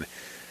conversation.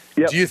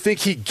 Yep. Do you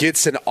think he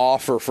gets an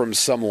offer from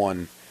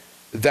someone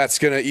that's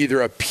going to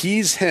either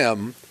appease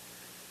him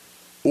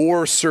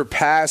or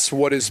surpass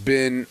what has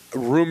been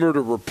rumored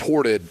or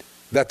reported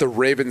that the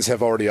Ravens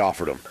have already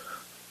offered him?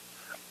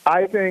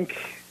 I think,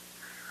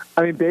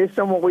 based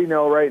on what we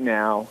know right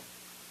now,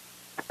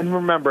 and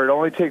remember, it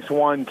only takes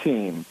one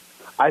team.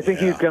 I think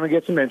he's going to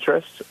get some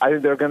interest. I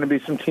think there are going to be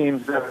some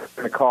teams that are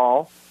going to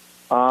call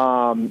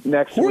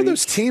next Who week. are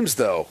those teams,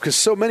 though? Because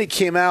so many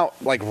came out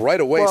right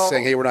away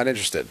saying, hey, we're not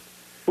interested.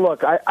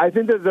 Look, I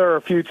think that there are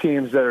a few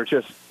teams that are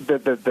just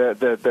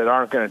that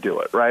aren't going to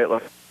do it,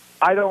 right?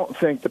 I don't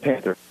think the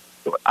Panthers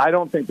do it. I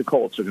don't think the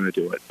Colts are going to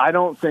do it. I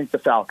don't think the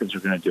Falcons are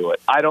going to do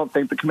it. I don't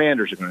think the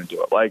Commanders are going to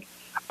do it.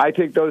 I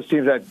take those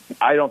teams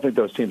I don't think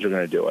those teams are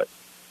going to do it.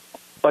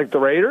 The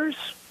Raiders,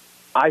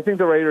 I think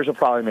the Raiders will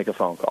probably make a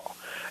phone call.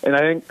 And I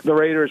think the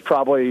Raiders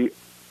probably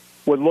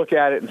would look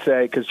at it and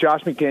say, because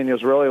Josh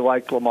McDaniels really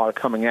liked Lamar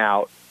coming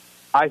out,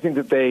 I think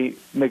that they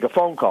make a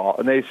phone call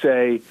and they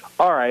say,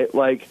 all right,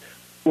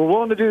 we're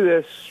willing to do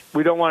this.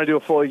 We don't want to do a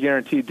fully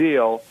guaranteed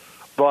deal,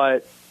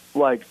 but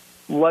let's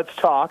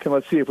talk and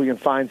let's see if we can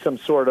find some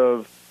sort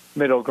of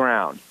middle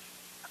ground.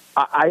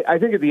 I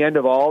think at the end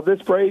of all of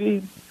this,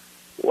 Brady,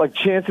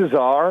 chances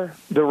are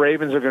the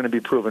Ravens are going to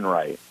be proven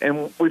right.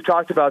 And we've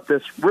talked about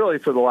this really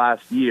for the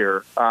last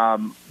year,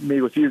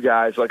 me with you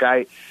guys.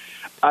 The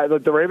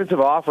Ravens have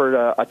offered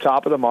a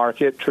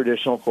top-of-the-market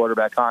traditional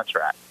quarterback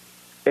contract.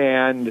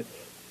 And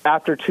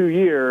after 2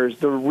 years,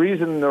 the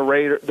reason the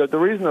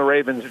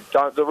Ravens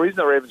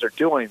are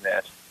doing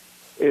this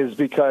is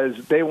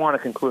because they want a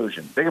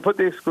conclusion. They can put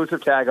the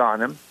exclusive tag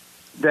on him.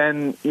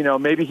 Then,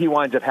 maybe he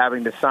winds up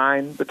having to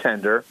sign the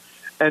tender,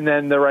 and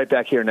then they're right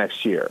back here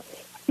next year.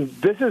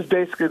 This is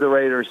basically the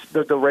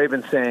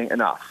Ravens saying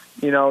enough.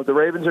 The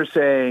Ravens are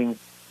saying,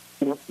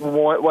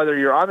 whether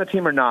you're on the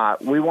team or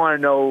not, we want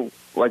to know,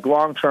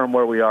 long-term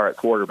where we are at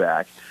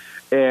quarterback.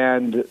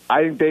 And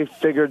I think they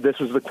figured this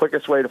was the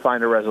quickest way to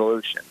find a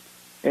resolution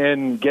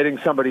in getting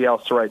somebody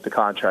else to write the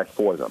contract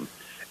for them.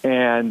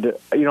 And,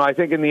 I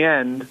think in the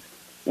end,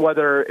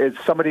 whether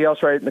it's somebody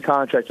else writing the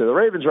contract or the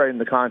Ravens writing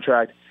the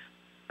contract,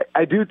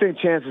 I do think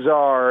chances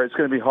are it's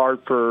going to be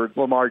hard for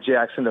Lamar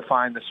Jackson to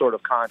find the sort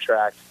of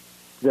contract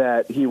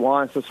that he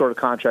wants, the sort of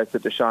contract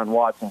that Deshaun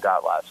Watson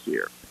got last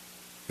year.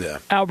 Yeah.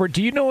 Albert,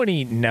 do you know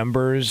any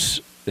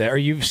numbers that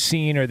you've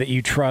seen or that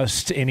you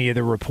trust any of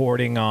the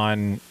reporting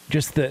on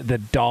just the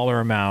dollar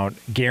amount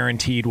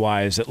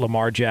guaranteed-wise that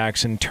Lamar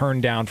Jackson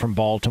turned down from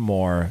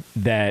Baltimore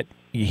that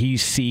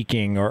he's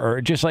seeking,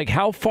 or just like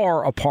how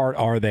far apart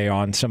are they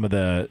on some of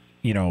the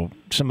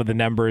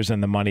numbers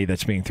and the money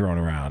that's being thrown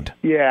around?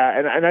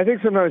 Yeah, and I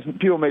think sometimes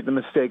people make the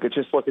mistake of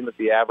just looking at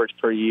the average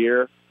per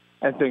year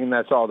and thinking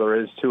that's all there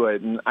is to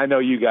it. And I know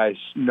you guys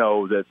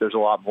know that there's a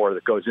lot more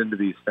that goes into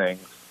these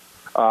things.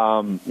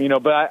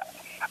 But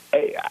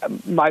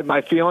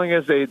my feeling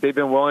is they've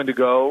been willing to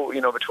go,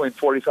 between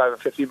 $45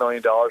 and $50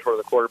 million where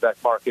the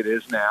quarterback market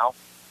is now.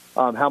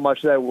 How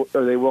much of that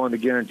are they willing to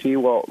guarantee?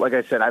 Well, like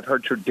I said, I've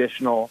heard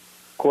traditional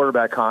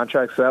quarterback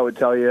contracts, so that would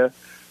tell you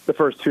the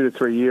first 2 to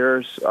 3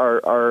 years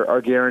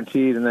are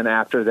guaranteed, and then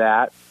after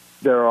that,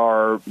 there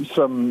are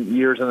some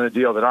years in the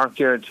deal that aren't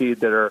guaranteed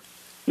that are,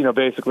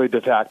 basically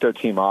de facto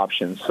team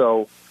options.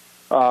 So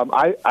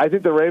I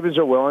think the Ravens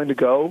are willing to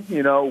go,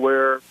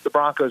 where the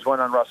Broncos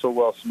went on Russell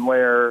Wilson,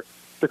 where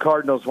the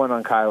Cardinals went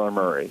on Kyler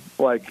Murray.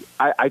 Like,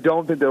 I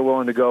don't think they're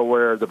willing to go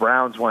where the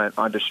Browns went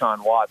on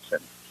Deshaun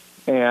Watson.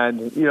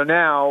 And,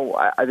 now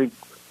I think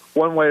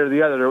one way or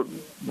the other,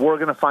 we're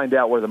going to find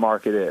out where the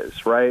market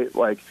is, right?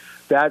 Like,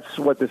 that's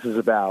what this is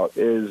about,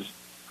 is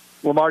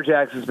Lamar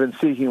Jackson's been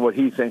seeking what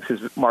he thinks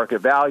his market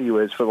value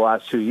is for the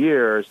last 2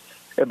 years.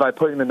 And by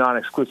putting the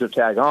non-exclusive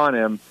tag on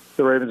him,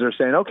 the Ravens are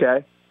saying,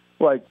 okay,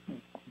 like,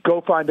 go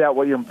find out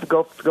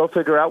go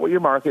figure out what your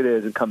market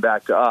is and come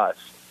back to us.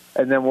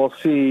 And then we'll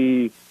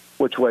see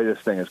which way this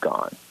thing has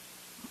gone.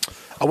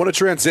 I want to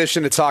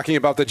transition to talking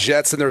about the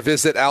Jets and their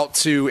visit out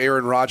to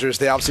Aaron Rodgers.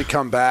 They obviously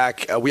come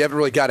back. We haven't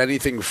really got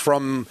anything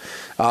from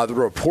the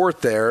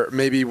report there.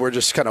 Maybe we're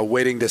just kind of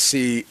waiting to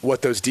see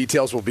what those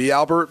details will be,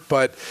 Albert.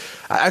 But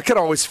I could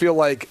always feel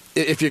like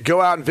if you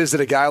go out and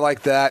visit a guy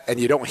like that and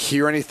you don't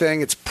hear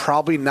anything, it's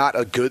probably not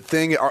a good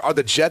thing. Are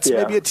the Jets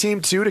maybe a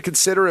team, too, to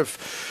consider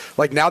if,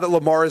 like, now that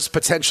Lamar is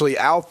potentially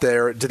out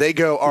there, do they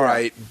go, all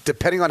right,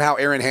 depending on how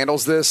Aaron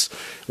handles this,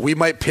 we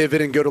might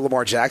pivot and go to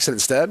Lamar Jackson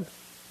instead?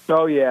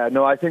 Oh, yeah.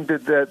 No, I think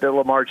that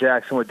Lamar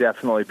Jackson would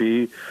definitely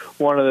be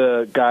one of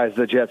the guys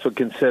the Jets would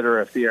consider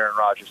if the Aaron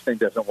Rodgers thing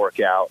doesn't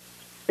work out.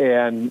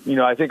 And,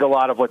 I think a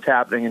lot of what's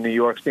happening in New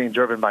York is being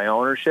driven by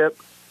ownership.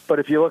 But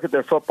if you look at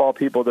their football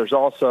people, there's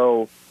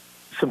also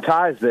some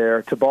ties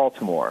there to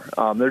Baltimore.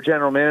 Their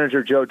general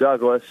manager, Joe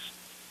Douglas,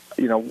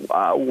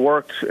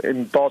 worked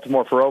in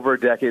Baltimore for over a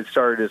decade,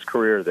 started his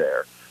career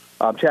there.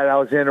 Chad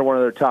Alexander, one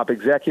of their top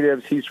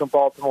executives, he's from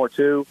Baltimore,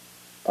 too.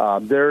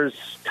 There's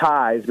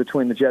ties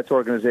between the Jets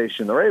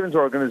organization and the Ravens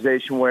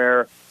organization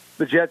where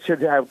the Jets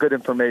should have good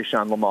information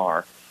on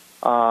Lamar.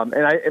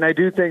 And I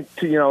do think,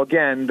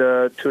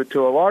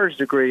 to a large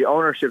degree,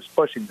 ownership's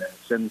pushing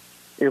this. And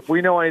if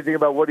we know anything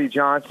about Woody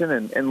Johnson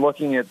and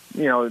looking at,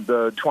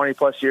 the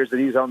 20-plus years that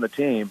he's on the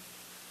team,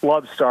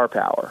 loves star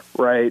power,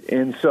 right?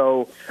 And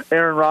so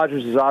Aaron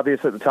Rodgers is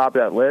obviously at the top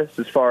of that list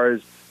as far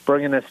as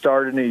bringing a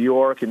star to New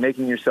York and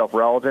making yourself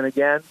relevant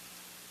again.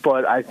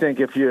 But I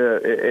think if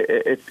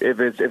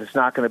it's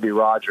not going to be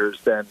Rodgers,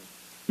 then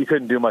you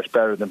couldn't do much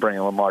better than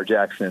bringing Lamar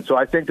Jackson in. So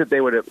I think that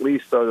they would at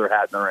least throw their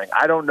hat in the ring.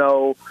 I don't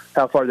know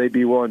how far they'd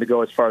be willing to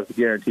go as far as the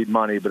guaranteed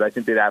money, but I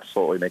think they'd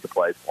absolutely make a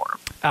play for him.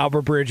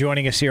 Albert Breer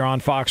joining us here on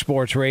Fox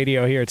Sports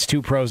Radio. Here it's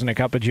Two Pros and a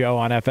Cup of Joe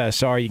on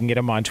FSR. You can get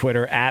him on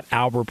Twitter at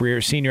Albert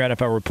Breer, senior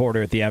NFL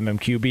reporter at the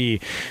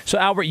MMQB. So,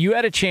 Albert, you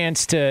had a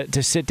chance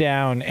to sit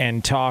down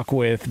and talk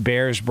with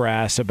Bears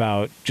brass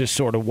about just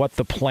sort of what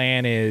the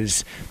plan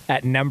is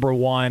at number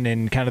one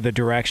and kind of the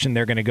direction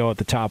they're going to go at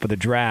the top of the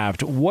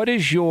draft. What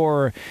is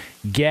your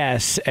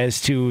guess as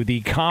to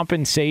the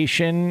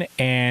compensation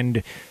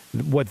and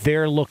what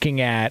they're looking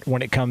at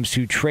when it comes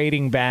to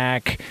trading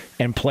back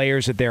and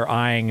players that they're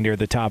eyeing near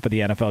the top of the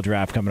NFL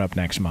draft coming up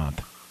next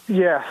month?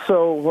 Yeah,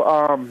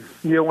 so,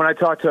 when I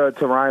talked to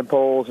Ryan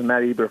Poles and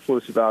Matt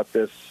Eberflus about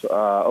this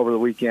over the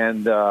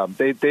weekend,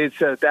 they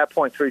said at that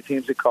point 3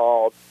 teams had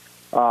called,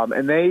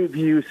 and they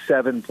view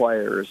 7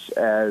 players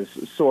as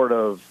sort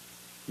of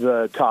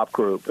the top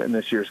group in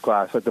this year's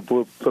class, like the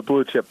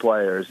blue chip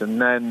players. And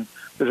then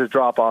there's a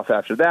drop-off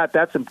after that.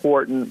 That's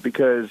important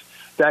because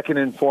that can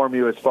inform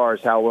you as far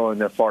as how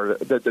far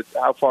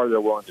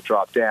they're willing to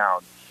drop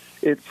down.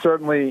 It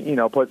certainly,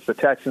 puts the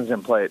Texans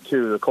in play at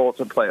 2, the Colts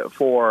in play at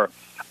 4.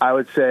 I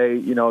would say,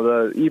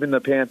 even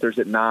the Panthers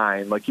at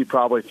 9, like you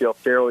probably feel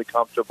fairly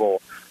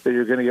comfortable that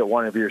you're going to get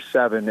one of your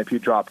 7 if you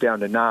drop down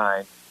to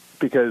 9,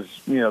 because,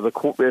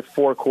 if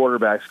 4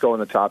 quarterbacks go in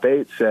the top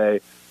 8,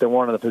 say, then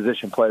one of the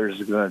position players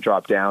is going to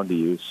drop down to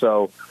you.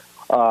 So,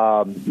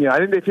 I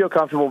think they feel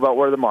comfortable about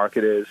where the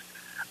market is.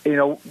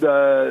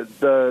 The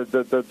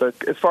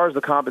as far as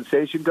the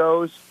compensation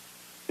goes,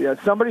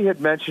 somebody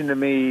had mentioned to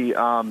me,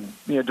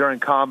 during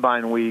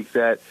Combine Week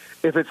that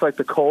if it's like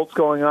the Colts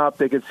going up,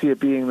 they could see it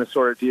being the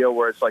sort of deal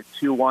where it's like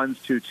 2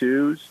 1s, 2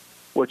 2s,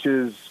 which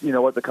is,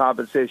 what the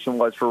compensation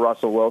was for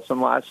Russell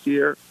Wilson last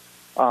year.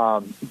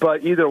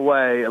 But either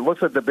way, it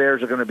looks like the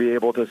Bears are going to be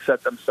able to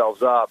set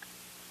themselves up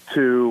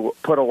to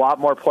put a lot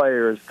more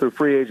players through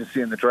free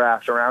agency in the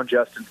draft around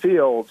Justin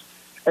Fields.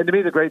 And to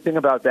me, the great thing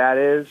about that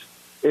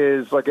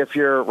is like if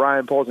you're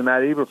Ryan Poles and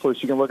Matt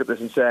Eberflus, you can look at this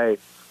and say,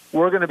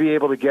 we're going to be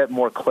able to get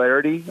more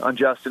clarity on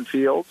Justin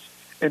Fields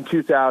in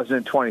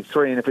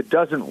 2023. And if it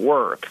doesn't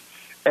work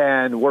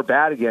and we're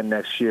bad again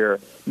next year,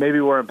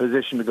 maybe we're in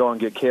position to go and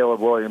get Caleb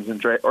Williams and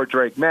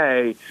Drake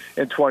May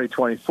in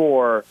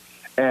 2024.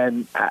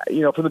 And,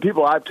 from the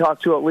people I've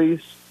talked to at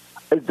least,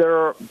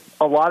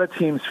 a lot of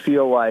teams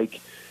feel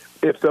like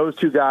if those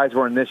two guys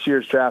were in this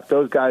year's draft,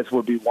 those guys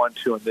would be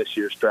 1-2 in this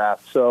year's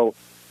draft. So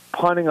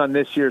punting on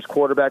this year's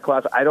quarterback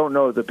class, I don't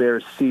know if the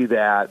Bears see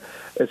that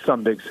as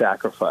some big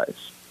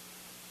sacrifice.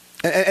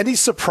 Any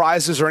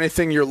surprises or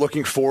anything you're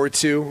looking forward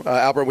to?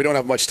 Albert, we don't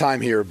have much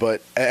time here,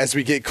 but as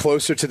we get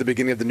closer to the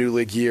beginning of the new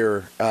league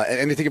year,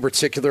 anything in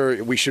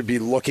particular we should be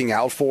looking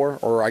out for,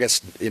 or I guess,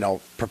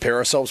 prepare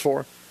ourselves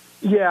for?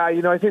 Yeah,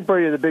 I think,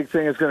 Brady, the big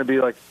thing is going to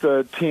be like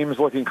the teams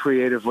looking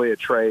creatively at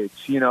trades,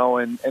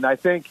 and I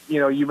think,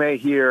 you may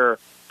hear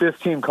this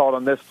team called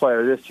on this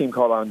player, this team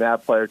called on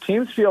that player.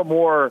 Teams feel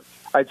more,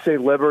 I'd say,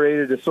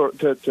 liberated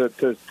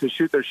to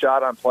shoot their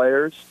shot on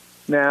players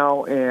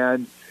now,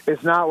 and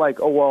it's not like,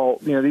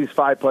 these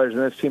 5 players in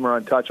this team are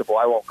untouchable,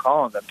 I won't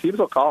call on them. Teams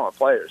will call on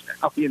players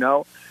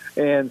now,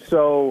 and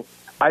so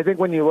I think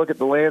when you look at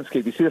the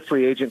landscape, you see the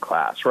free agent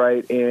class,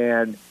 right,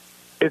 and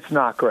it's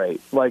not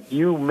great. Like,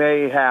 you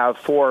may have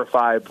 4 or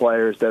 5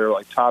 players that are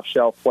like top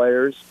shelf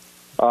players.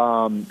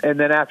 And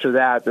then after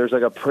that, there's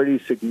like a pretty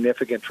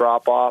significant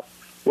drop off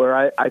where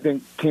I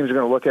think teams are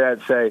going to look at it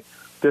and say,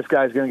 this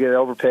guy's going to get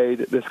overpaid.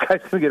 This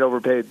guy's going to get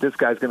overpaid. This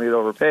guy's going to get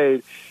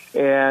overpaid.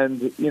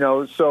 And,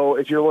 so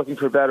if you're looking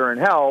for veteran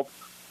help,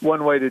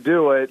 one way to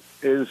do it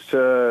is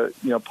to,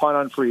 punt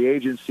on free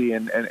agency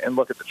and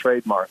look at the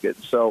trade market.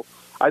 So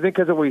I think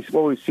because of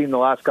what we've seen the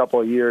last couple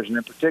of years, and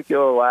in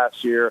particular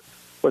last year,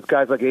 with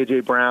guys like A.J.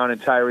 Brown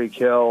and Tyreek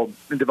Hill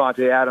and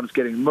Devontae Adams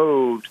getting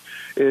moved,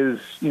 is,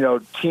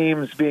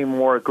 teams being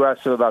more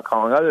aggressive about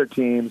calling other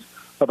teams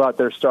about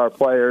their star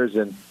players.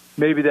 And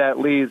maybe that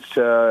leads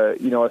to,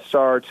 a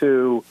star or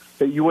two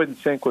that you wouldn't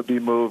think would be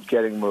moved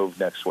getting moved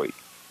next week.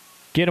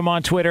 Get him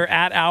on Twitter,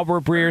 at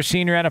Albert Breer,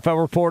 senior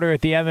NFL reporter at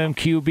the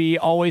MMQB.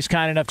 Always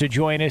kind enough to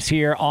join us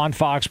here on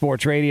Fox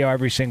Sports Radio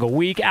every single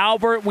week.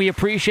 Albert, we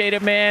appreciate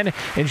it, man.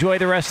 Enjoy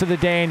the rest of the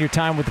day and your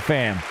time with the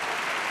fam.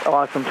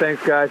 Awesome.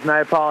 Thanks, guys. And I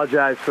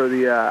apologize for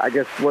the, I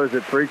guess, what is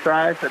it, 3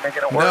 tries? They're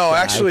making it work? No,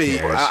 actually,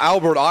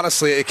 Albert,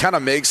 honestly, it kind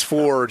of makes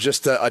for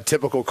just a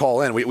typical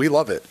call-in. We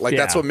love it.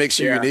 That's what makes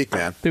you unique,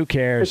 man. Who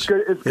cares? It's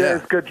good.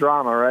 It's good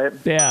drama, right?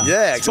 Yeah.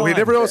 Yeah, so we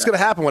never know what's going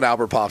to happen when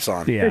Albert pops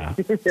on. Yeah,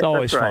 it's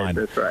always fun.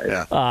 That's right.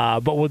 Yeah.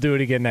 But we'll do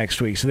it again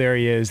next week. So there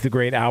he is, the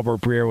great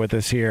Albert Breer with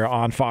us here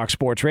on Fox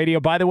Sports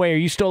Radio. By the way, are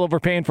you still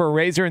overpaying for a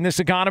razor in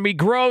this economy?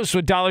 Gross.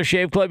 With Dollar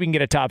Shave Club, you can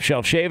get a top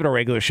shelf shave at a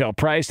regular shelf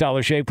price.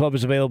 Dollar Shave Club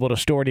is available to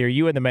store near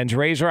you in the men's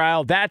razor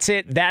aisle. That's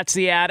it. That's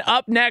the ad.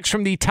 Up next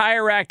from the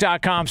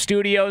TireRack.com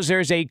studios,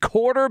 there's a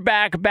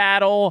quarterback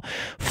battle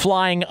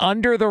flying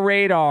under the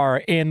radar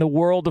in the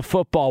world of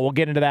football. We'll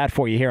get into that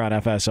for you here on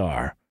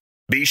FSR.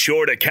 Be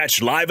sure to catch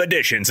live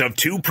editions of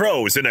Two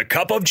Pros and a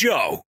Cup of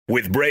Joe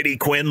with Brady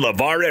Quinn,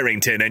 LeVar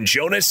Arrington, and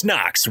Jonas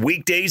Knox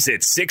weekdays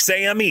at 6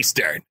 a.m.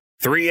 Eastern,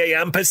 3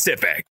 a.m.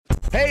 Pacific.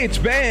 Hey, it's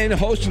Ben,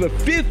 host of the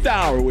Fifth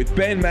Hour with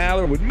Ben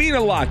Maller. It would mean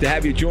a lot to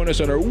have you join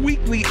us on our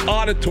weekly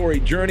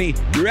auditory journey.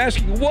 You're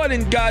asking, what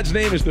in God's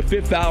name is the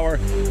Fifth Hour?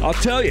 I'll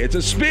tell you, it's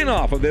a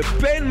spin-off of the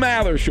Ben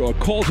Maller Show, a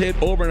cult hit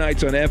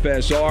overnights on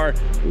FSR.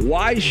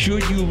 Why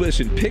should you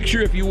listen?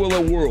 Picture, if you will,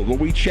 a world where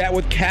we chat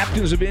with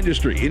captains of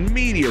industry in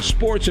media,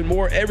 sports, and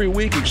more every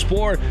week.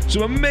 Explore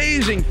some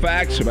amazing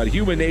facts about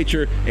human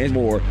nature and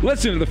more.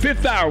 Listen to the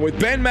Fifth Hour with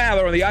Ben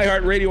Maller on the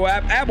iHeartRadio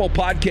app, Apple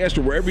Podcast,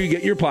 or wherever you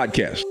get your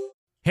podcasts.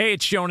 Hey,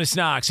 it's Jonas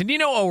Knox, and you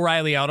know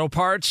O'Reilly Auto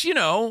Parts,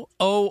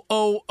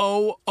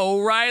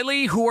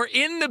 O'Reilly, who are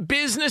in the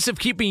business of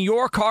keeping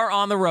your car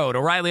on the road.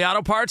 O'Reilly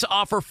Auto Parts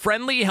offer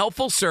friendly,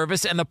 helpful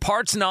service and the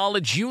parts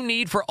knowledge you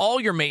need for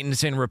all your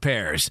maintenance and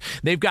repairs.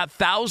 They've got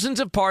thousands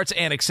of parts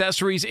and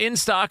accessories in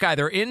stock,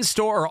 either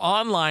in-store or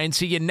online,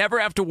 so you never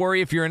have to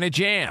worry if you're in a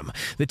jam.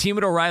 The team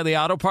at O'Reilly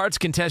Auto Parts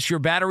can test your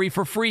battery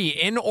for free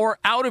in or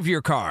out of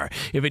your car.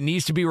 If it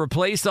needs to be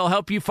replaced, they'll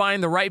help you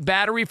find the right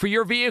battery for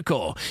your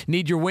vehicle.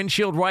 Need your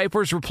windshield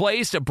wipers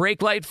replaced, a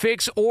brake light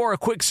fix, or a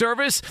quick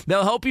service?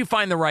 They'll help you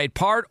find the right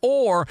part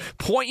or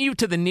point you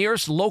to the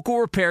nearest local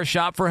repair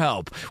shop for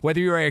help. Whether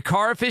you're a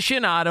car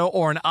aficionado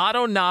or an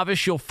auto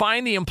novice, you'll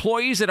find the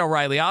employees at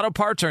O'Reilly Auto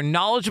Parts are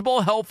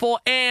knowledgeable, helpful,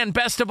 and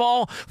best of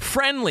all,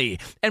 friendly.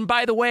 And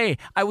by the way,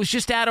 I was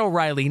just at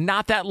O'Reilly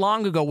not that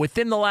long ago,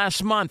 within the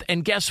last month,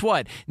 and guess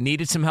what?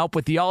 Needed some help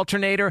with the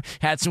alternator,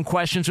 had some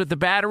questions with the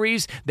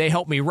batteries. They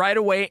helped me right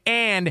away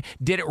and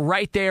did it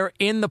right there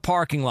in the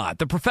parking lot.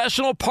 The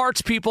professional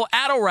parts people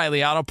at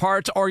O'Reilly Auto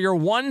Parts are your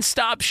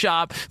one-stop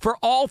shop for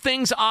all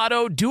things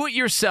auto,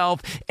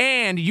 do-it-yourself,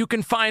 and you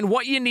can find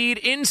what you need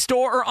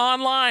in-store or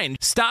online.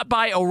 Stop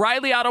by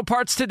O'Reilly Auto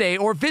Parts today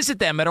or visit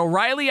them at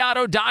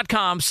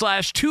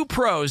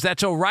O'ReillyAuto.com/2pros.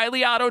 That's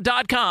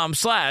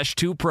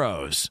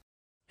O'ReillyAuto.com/2pros.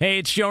 Hey,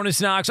 it's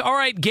Jonas Knox. All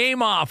right,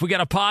 game off. We got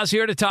to pause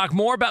here to talk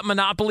more about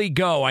Monopoly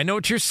Go. I know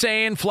what you're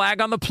saying, flag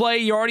on the play.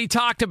 You already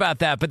talked about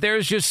that, but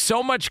there's just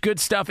so much good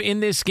stuff in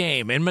this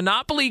game. In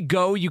Monopoly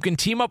Go, you can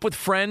team up with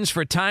friends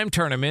for time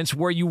tournaments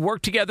where you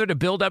work together to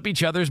build up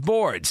each other's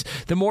boards.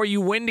 The more you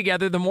win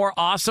together, the more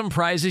awesome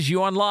prizes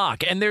you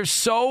unlock. And there's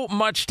so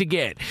much to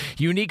get.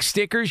 Unique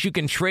stickers you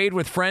can trade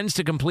with friends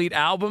to complete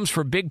albums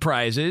for big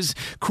prizes.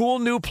 Cool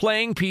new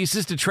playing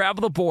pieces to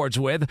travel the boards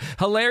with.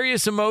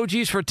 Hilarious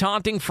emojis for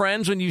taunting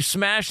friends when you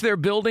smash their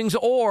buildings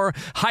or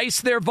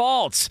heist their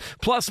vaults.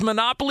 Plus,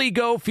 Monopoly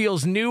Go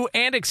feels new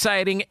and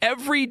exciting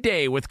every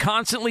day with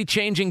constantly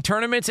changing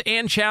tournaments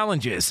and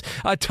challenges.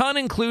 A ton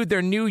include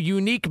their new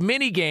unique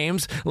mini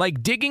games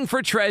like digging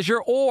for treasure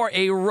or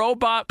a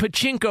robot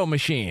pachinko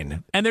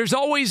machine. And there's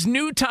always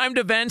new timed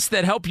events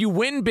that help you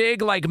win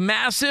big, like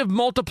massive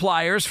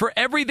multipliers for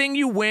everything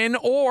you win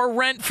or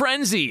rent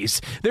frenzies.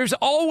 There's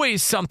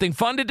always something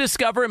fun to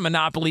discover in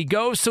Monopoly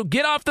Go, so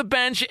get off the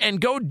bench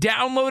and go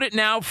download it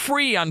now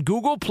free on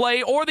Google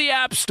Play or the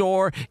App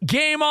Store.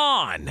 Game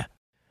on!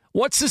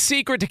 What's the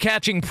secret to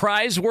catching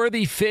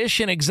prize-worthy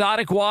fish in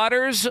exotic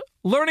waters?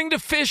 Learning to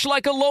fish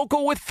like a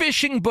local with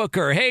Fishing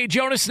Booker. Hey,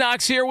 Jonas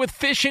Knox here with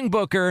Fishing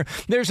Booker.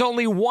 There's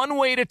only one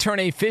way to turn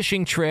a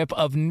fishing trip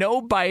of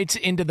no bites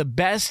into the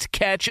best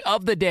catch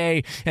of the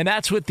day, and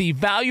that's with the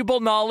valuable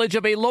knowledge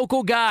of a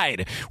local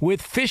guide.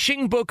 With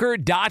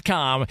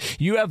FishingBooker.com,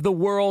 you have the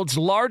world's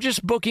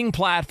largest booking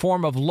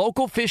platform of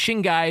local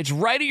fishing guides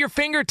right at your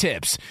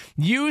fingertips.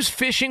 Use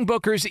Fishing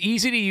Booker's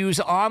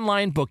easy-to-use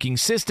online booking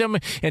system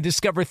and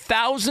discover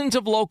thousands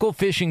of local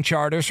fishing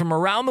charters from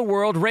around the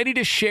world ready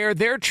to share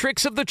their tricks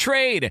of the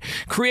trade.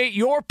 Create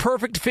your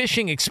perfect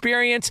fishing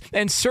experience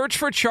and search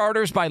for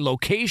charters by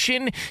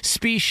location,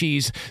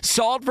 species,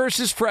 salt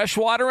versus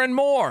freshwater, and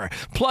more.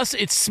 Plus,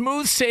 it's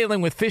smooth sailing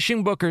with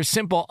Fishing Booker's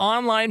simple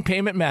online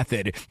payment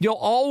method. You'll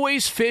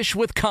always fish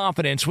with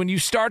confidence when you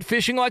start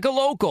fishing like a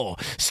local.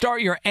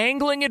 Start your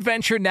angling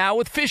adventure now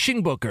with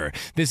Fishing Booker.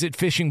 Visit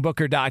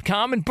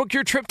FishingBooker.com and book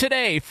your trip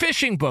today.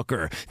 Fishing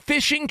Booker.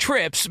 Fishing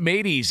trips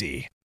made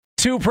easy.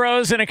 Two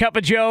pros and a cup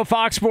of Joe,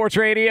 Fox Sports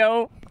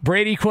Radio.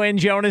 Brady Quinn,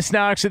 Jonas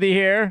Knox with you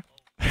here.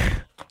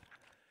 I'm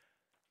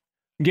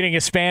getting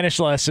a Spanish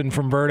lesson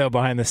from Berto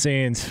behind the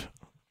scenes.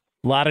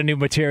 A lot of new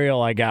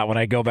material I got when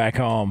I go back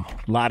home.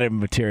 A lot of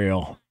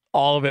material.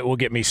 All of it will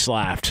get me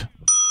slapped.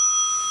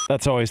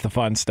 That's always the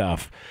fun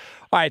stuff.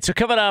 All right, so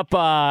coming up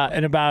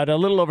in about a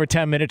little over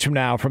 10 minutes from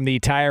now from the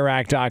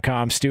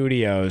TireRack.com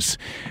studios,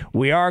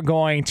 we are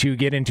going to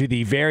get into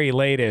the very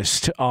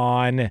latest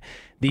on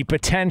the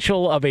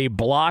potential of a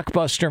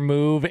blockbuster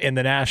move in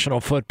the National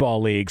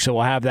Football League. So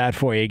we'll have that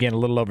for you again a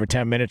little over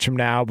 10 minutes from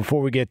now.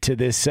 Before we get to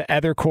this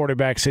other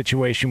quarterback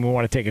situation we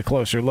want to take a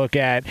closer look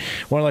at,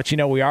 I want to let you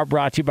know we are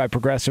brought to you by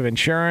Progressive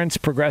Insurance.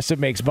 Progressive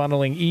makes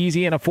bundling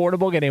easy and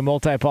affordable. Get a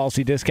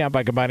multi-policy discount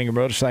by combining your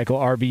motorcycle,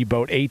 RV,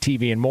 boat,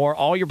 ATV, and more.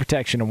 All your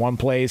protection in one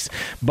place.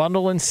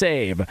 Bundle and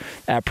save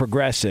at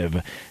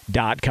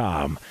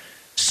Progressive.com.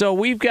 So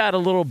we've got a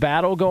little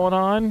battle going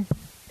on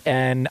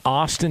in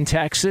Austin,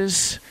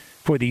 Texas,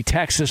 for the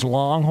Texas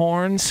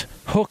Longhorns.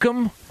 Hook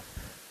 'em,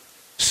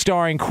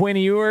 starring Quinn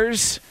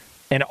Ewers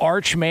and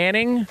Arch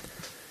Manning. What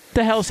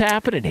the hell's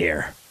happening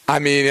here? I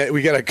mean,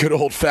 we got a good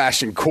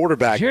old-fashioned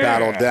quarterback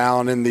battle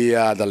down in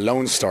the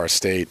Lone Star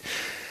State.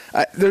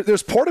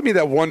 There's part of me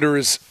that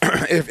wonders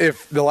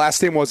if the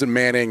last name wasn't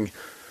Manning,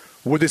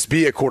 would this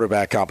be a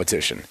quarterback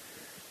competition?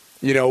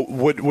 You know,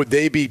 would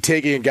they be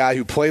taking a guy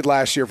who played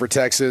last year for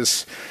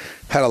Texas,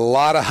 had a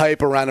lot of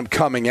hype around him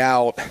coming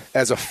out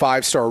as a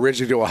five-star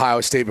originally to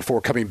Ohio State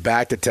before coming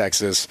back to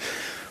Texas?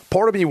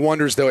 Part of me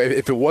wonders, though,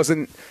 if it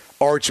wasn't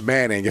Arch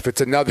Manning, if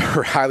it's another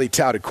highly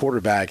touted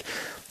quarterback,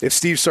 if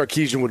Steve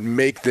Sarkisian would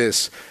make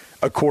this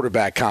a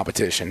quarterback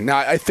competition. Now,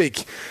 I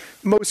think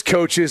most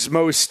coaches,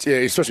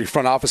 especially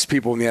front office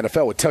people in the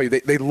NFL would tell you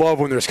they love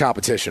when there's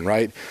competition,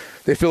 right?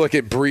 They feel like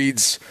it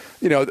breeds,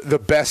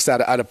 the best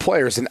out of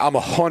players, and I'm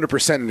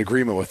 100% in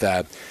agreement with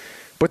that.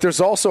 But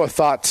there's also a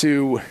thought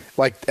too,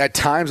 like at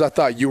times I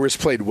thought Ewers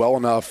played well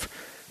enough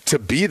to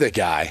be the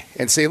guy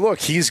and say,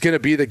 look, he's going to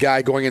be the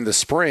guy going into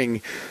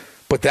spring,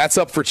 but that's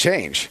up for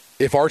change.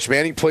 If Arch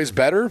Manning plays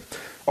better,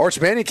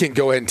 Arch Manning can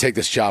go ahead and take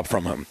this job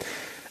from him.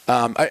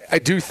 I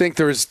do think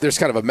there's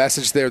kind of a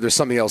message there. There's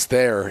something else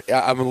there.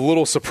 I'm a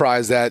little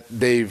surprised that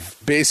they've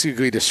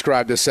basically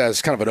described this as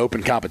kind of an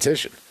open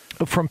competition.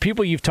 From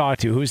people you've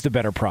talked to, who's the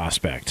better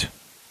prospect?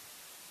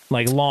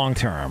 Like long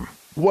term?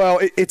 Well,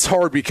 it's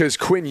hard because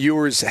Quinn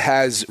Ewers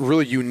has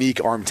really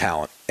unique arm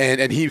talent,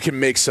 and he can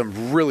make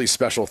some really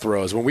special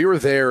throws. When we were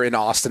there in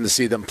Austin to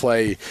see them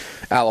play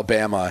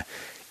Alabama,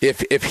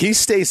 if he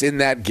stays in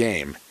that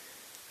game,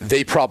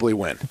 they probably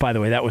win. By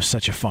the way, that was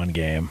such a fun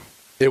game.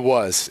 It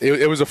was.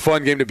 It was a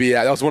fun game to be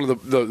at. That was one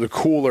of the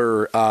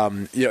cooler.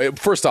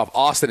 First off,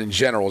 Austin in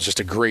general is just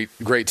a great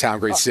town,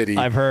 great city.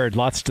 I've heard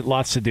lots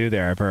to do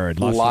there. I've heard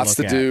lots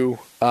to do.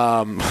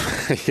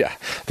 Yeah,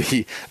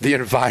 the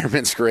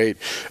environment's great,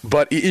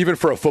 but even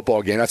for a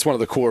football game, that's one of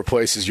the cooler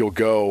places you'll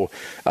go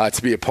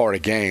to be a part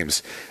of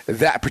games.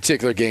 That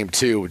particular game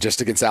too,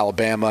 just against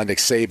Alabama, Nick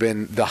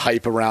Saban, the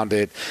hype around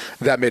it,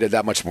 that made it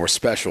that much more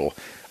special.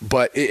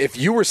 But if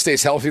Ewers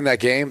stays healthy in that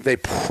game, they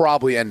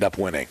probably end up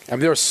winning. I mean,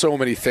 there are so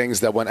many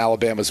things that went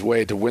Alabama's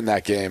way to win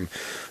that game.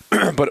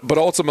 But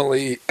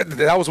ultimately,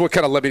 that was what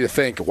kind of led me to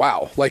think,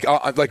 wow, like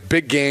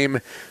big game,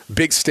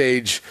 big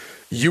stage.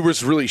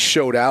 Ewers really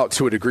showed out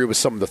to a degree with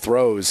some of the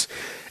throws.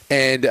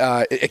 And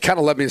it kind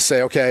of led me to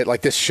say, okay,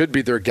 like this should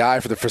be their guy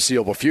for the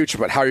foreseeable future,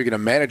 but how are you going to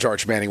manage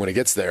Arch Manning when he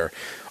gets there?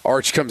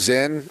 Arch comes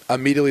in,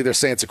 immediately they're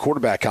saying it's a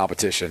quarterback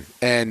competition.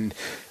 And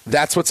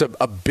that's what's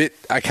a bit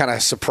kind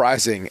of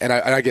surprising. And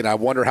again, I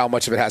wonder how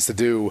much of it has to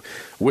do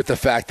with the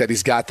fact that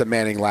he's got the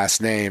Manning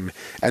last name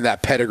and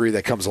that pedigree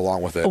that comes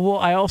along with it. Well,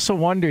 I also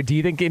wonder, do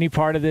you think any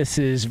part of this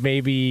is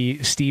maybe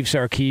Steve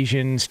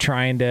Sarkisian's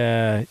trying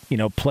to,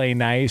 play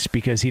nice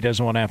because he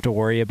doesn't want to have to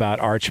worry about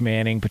Arch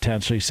Manning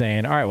potentially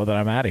saying, all right, well, then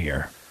I'm out of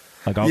here.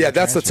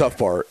 That's the tough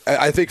part.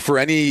 I think for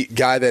any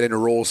guy that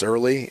enrolls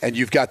early and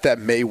you've got that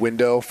May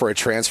window for a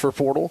transfer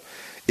portal,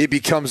 it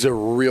becomes a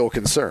real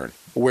concern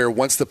where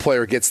once the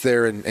player gets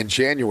there in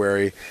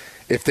January,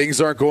 if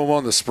things aren't going well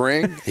in the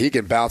spring, he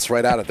can bounce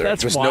right out of there.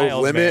 There's wild,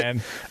 no limit.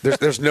 Man.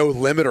 There's no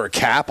limit or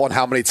cap on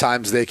how many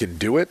times they can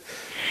do it.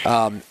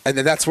 And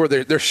then that's where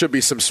there should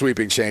be some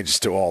sweeping changes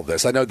to all of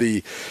this. I know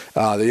the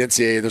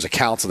NCAA, there's a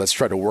council that's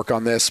tried to work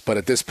on this, but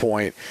at this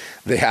point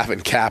they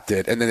haven't capped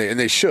it, and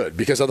they should,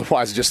 because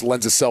otherwise it just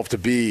lends itself to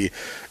be,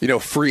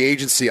 free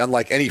agency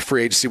unlike any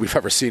free agency we've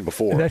ever seen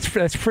before.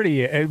 That's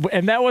pretty.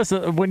 And that was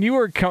when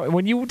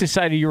you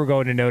decided you were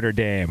going to Notre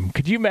Dame.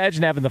 Could you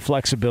imagine having the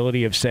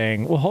flexibility of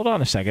saying, well, hold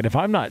on a second, if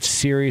I'm not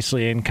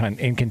seriously in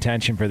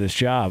contention for this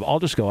job, I'll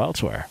just go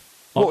elsewhere.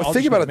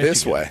 Think about it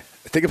this way.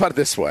 Think about it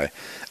this way.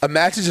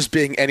 Imagine just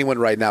being anyone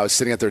right now is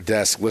sitting at their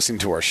desk listening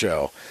to our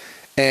show,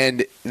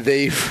 and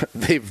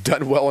they've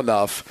done well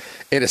enough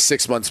in a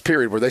 6 months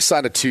period where they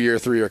signed a 2-year,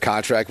 3-year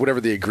contract, whatever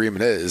the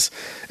agreement is,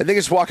 and they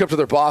just walk up to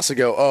their boss and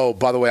go, oh,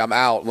 by the way, I'm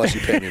out unless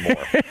you pay me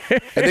more.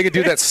 And they could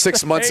do that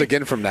 6 months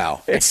again from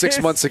now, and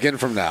 6 months again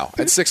from now,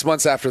 and 6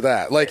 months after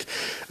that. Like,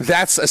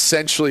 that's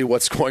essentially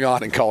what's going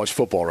on in college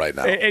football right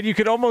now. And you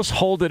could almost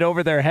hold it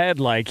over their head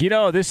like,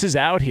 this is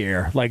out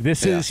here. Like,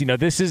 this is,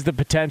 this is the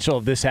potential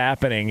of this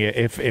happening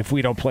if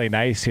we don't play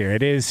nice here.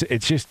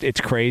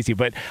 It's crazy.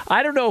 But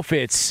I don't know if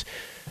it's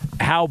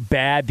how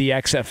bad the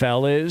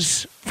XFL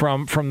is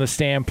from the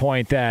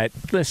standpoint that,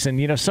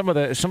 listen, some of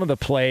the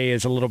play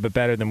is a little bit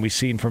better than we've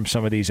seen from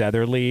some of these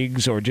other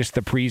leagues, or just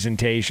the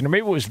presentation, or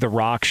maybe it was The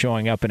Rock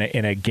showing up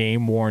in a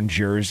game-worn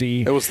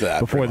jersey. It was that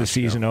before the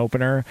season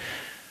opener.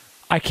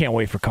 I can't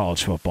wait for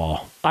college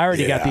football. I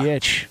already got the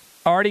itch.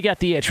 We're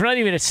not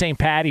even at St.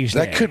 Patty's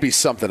Day. That could be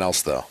something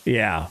else, though.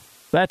 Yeah,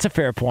 that's a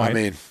fair point. I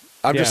mean,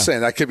 I'm just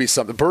saying that could be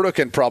something. Berto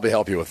can probably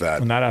help you with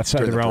that. Not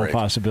outside the realm of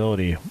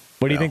possibility.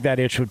 What do you think that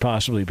itch would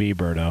possibly be,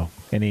 Berto?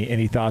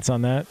 Any thoughts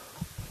on that?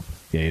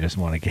 Yeah, he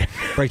doesn't want to get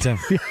break time.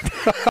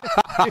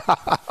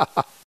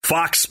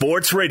 Fox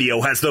Sports Radio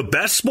has the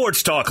best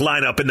sports talk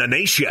lineup in the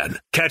nation.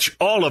 Catch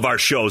all of our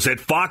shows at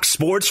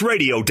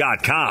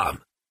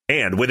foxsportsradio.com.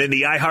 And within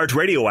the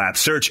iHeartRadio app,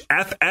 search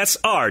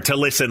FSR to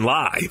listen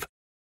live.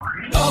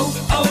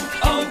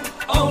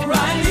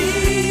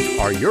 O'Reilly.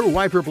 Are your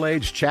wiper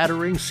blades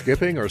chattering,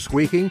 skipping, or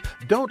squeaking?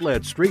 Don't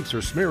let streaks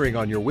or smearing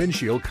on your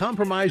windshield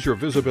compromise your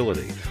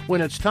visibility.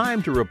 When it's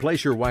time to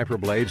replace your wiper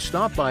blades,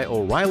 stop by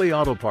O'Reilly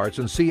Auto Parts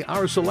and see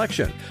our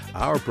selection.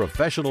 Our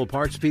professional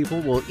parts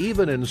people will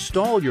even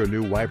install your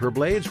new wiper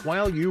blades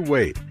while you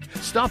wait.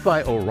 Stop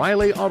by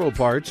O'Reilly Auto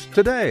Parts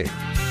today.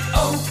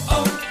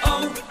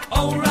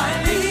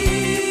 O'Reilly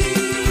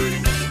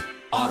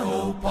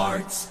Auto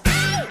Parts.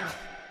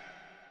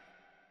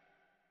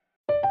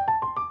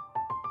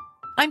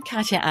 I'm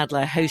Katya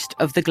Adler, host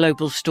of The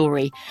Global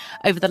Story.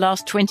 Over the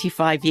last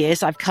 25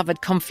 years, I've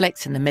covered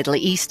conflicts in the Middle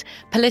East,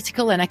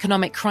 political and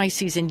economic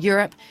crises in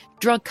Europe,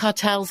 drug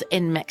cartels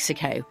in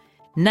Mexico.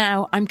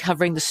 Now I'm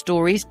covering the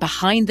stories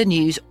behind the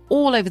news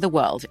all over the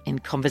world in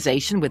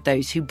conversation with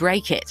those who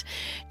break it.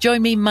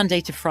 Join me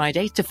Monday to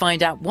Friday to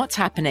find out what's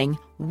happening,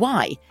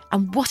 why,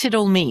 and what it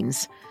all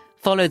means.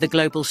 Follow The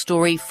Global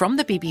Story from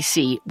the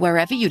BBC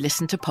wherever you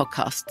listen to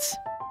podcasts.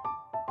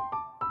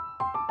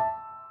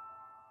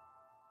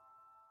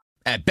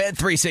 At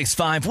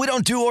Bet365, we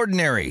don't do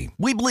ordinary.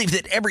 We believe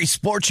that every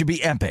sport should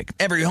be epic.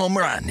 Every home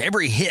run,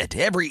 every hit,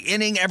 every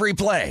inning, every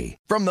play.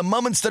 From the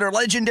moments that are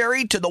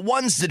legendary to the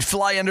ones that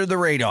fly under the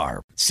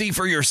radar. See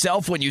for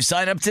yourself when you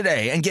sign up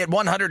today and get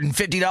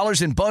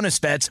 $150 in bonus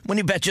bets when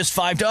you bet just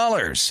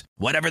 $5.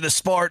 Whatever the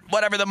sport,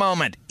 whatever the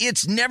moment,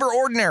 it's never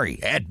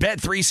ordinary at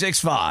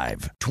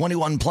Bet365.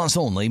 21 plus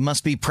only.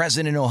 Must be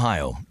present in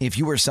Ohio. If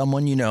you or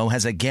someone you know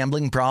has a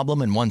gambling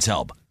problem and wants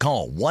help,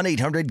 call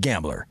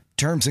 1-800-GAMBLER.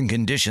 Terms and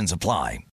conditions apply.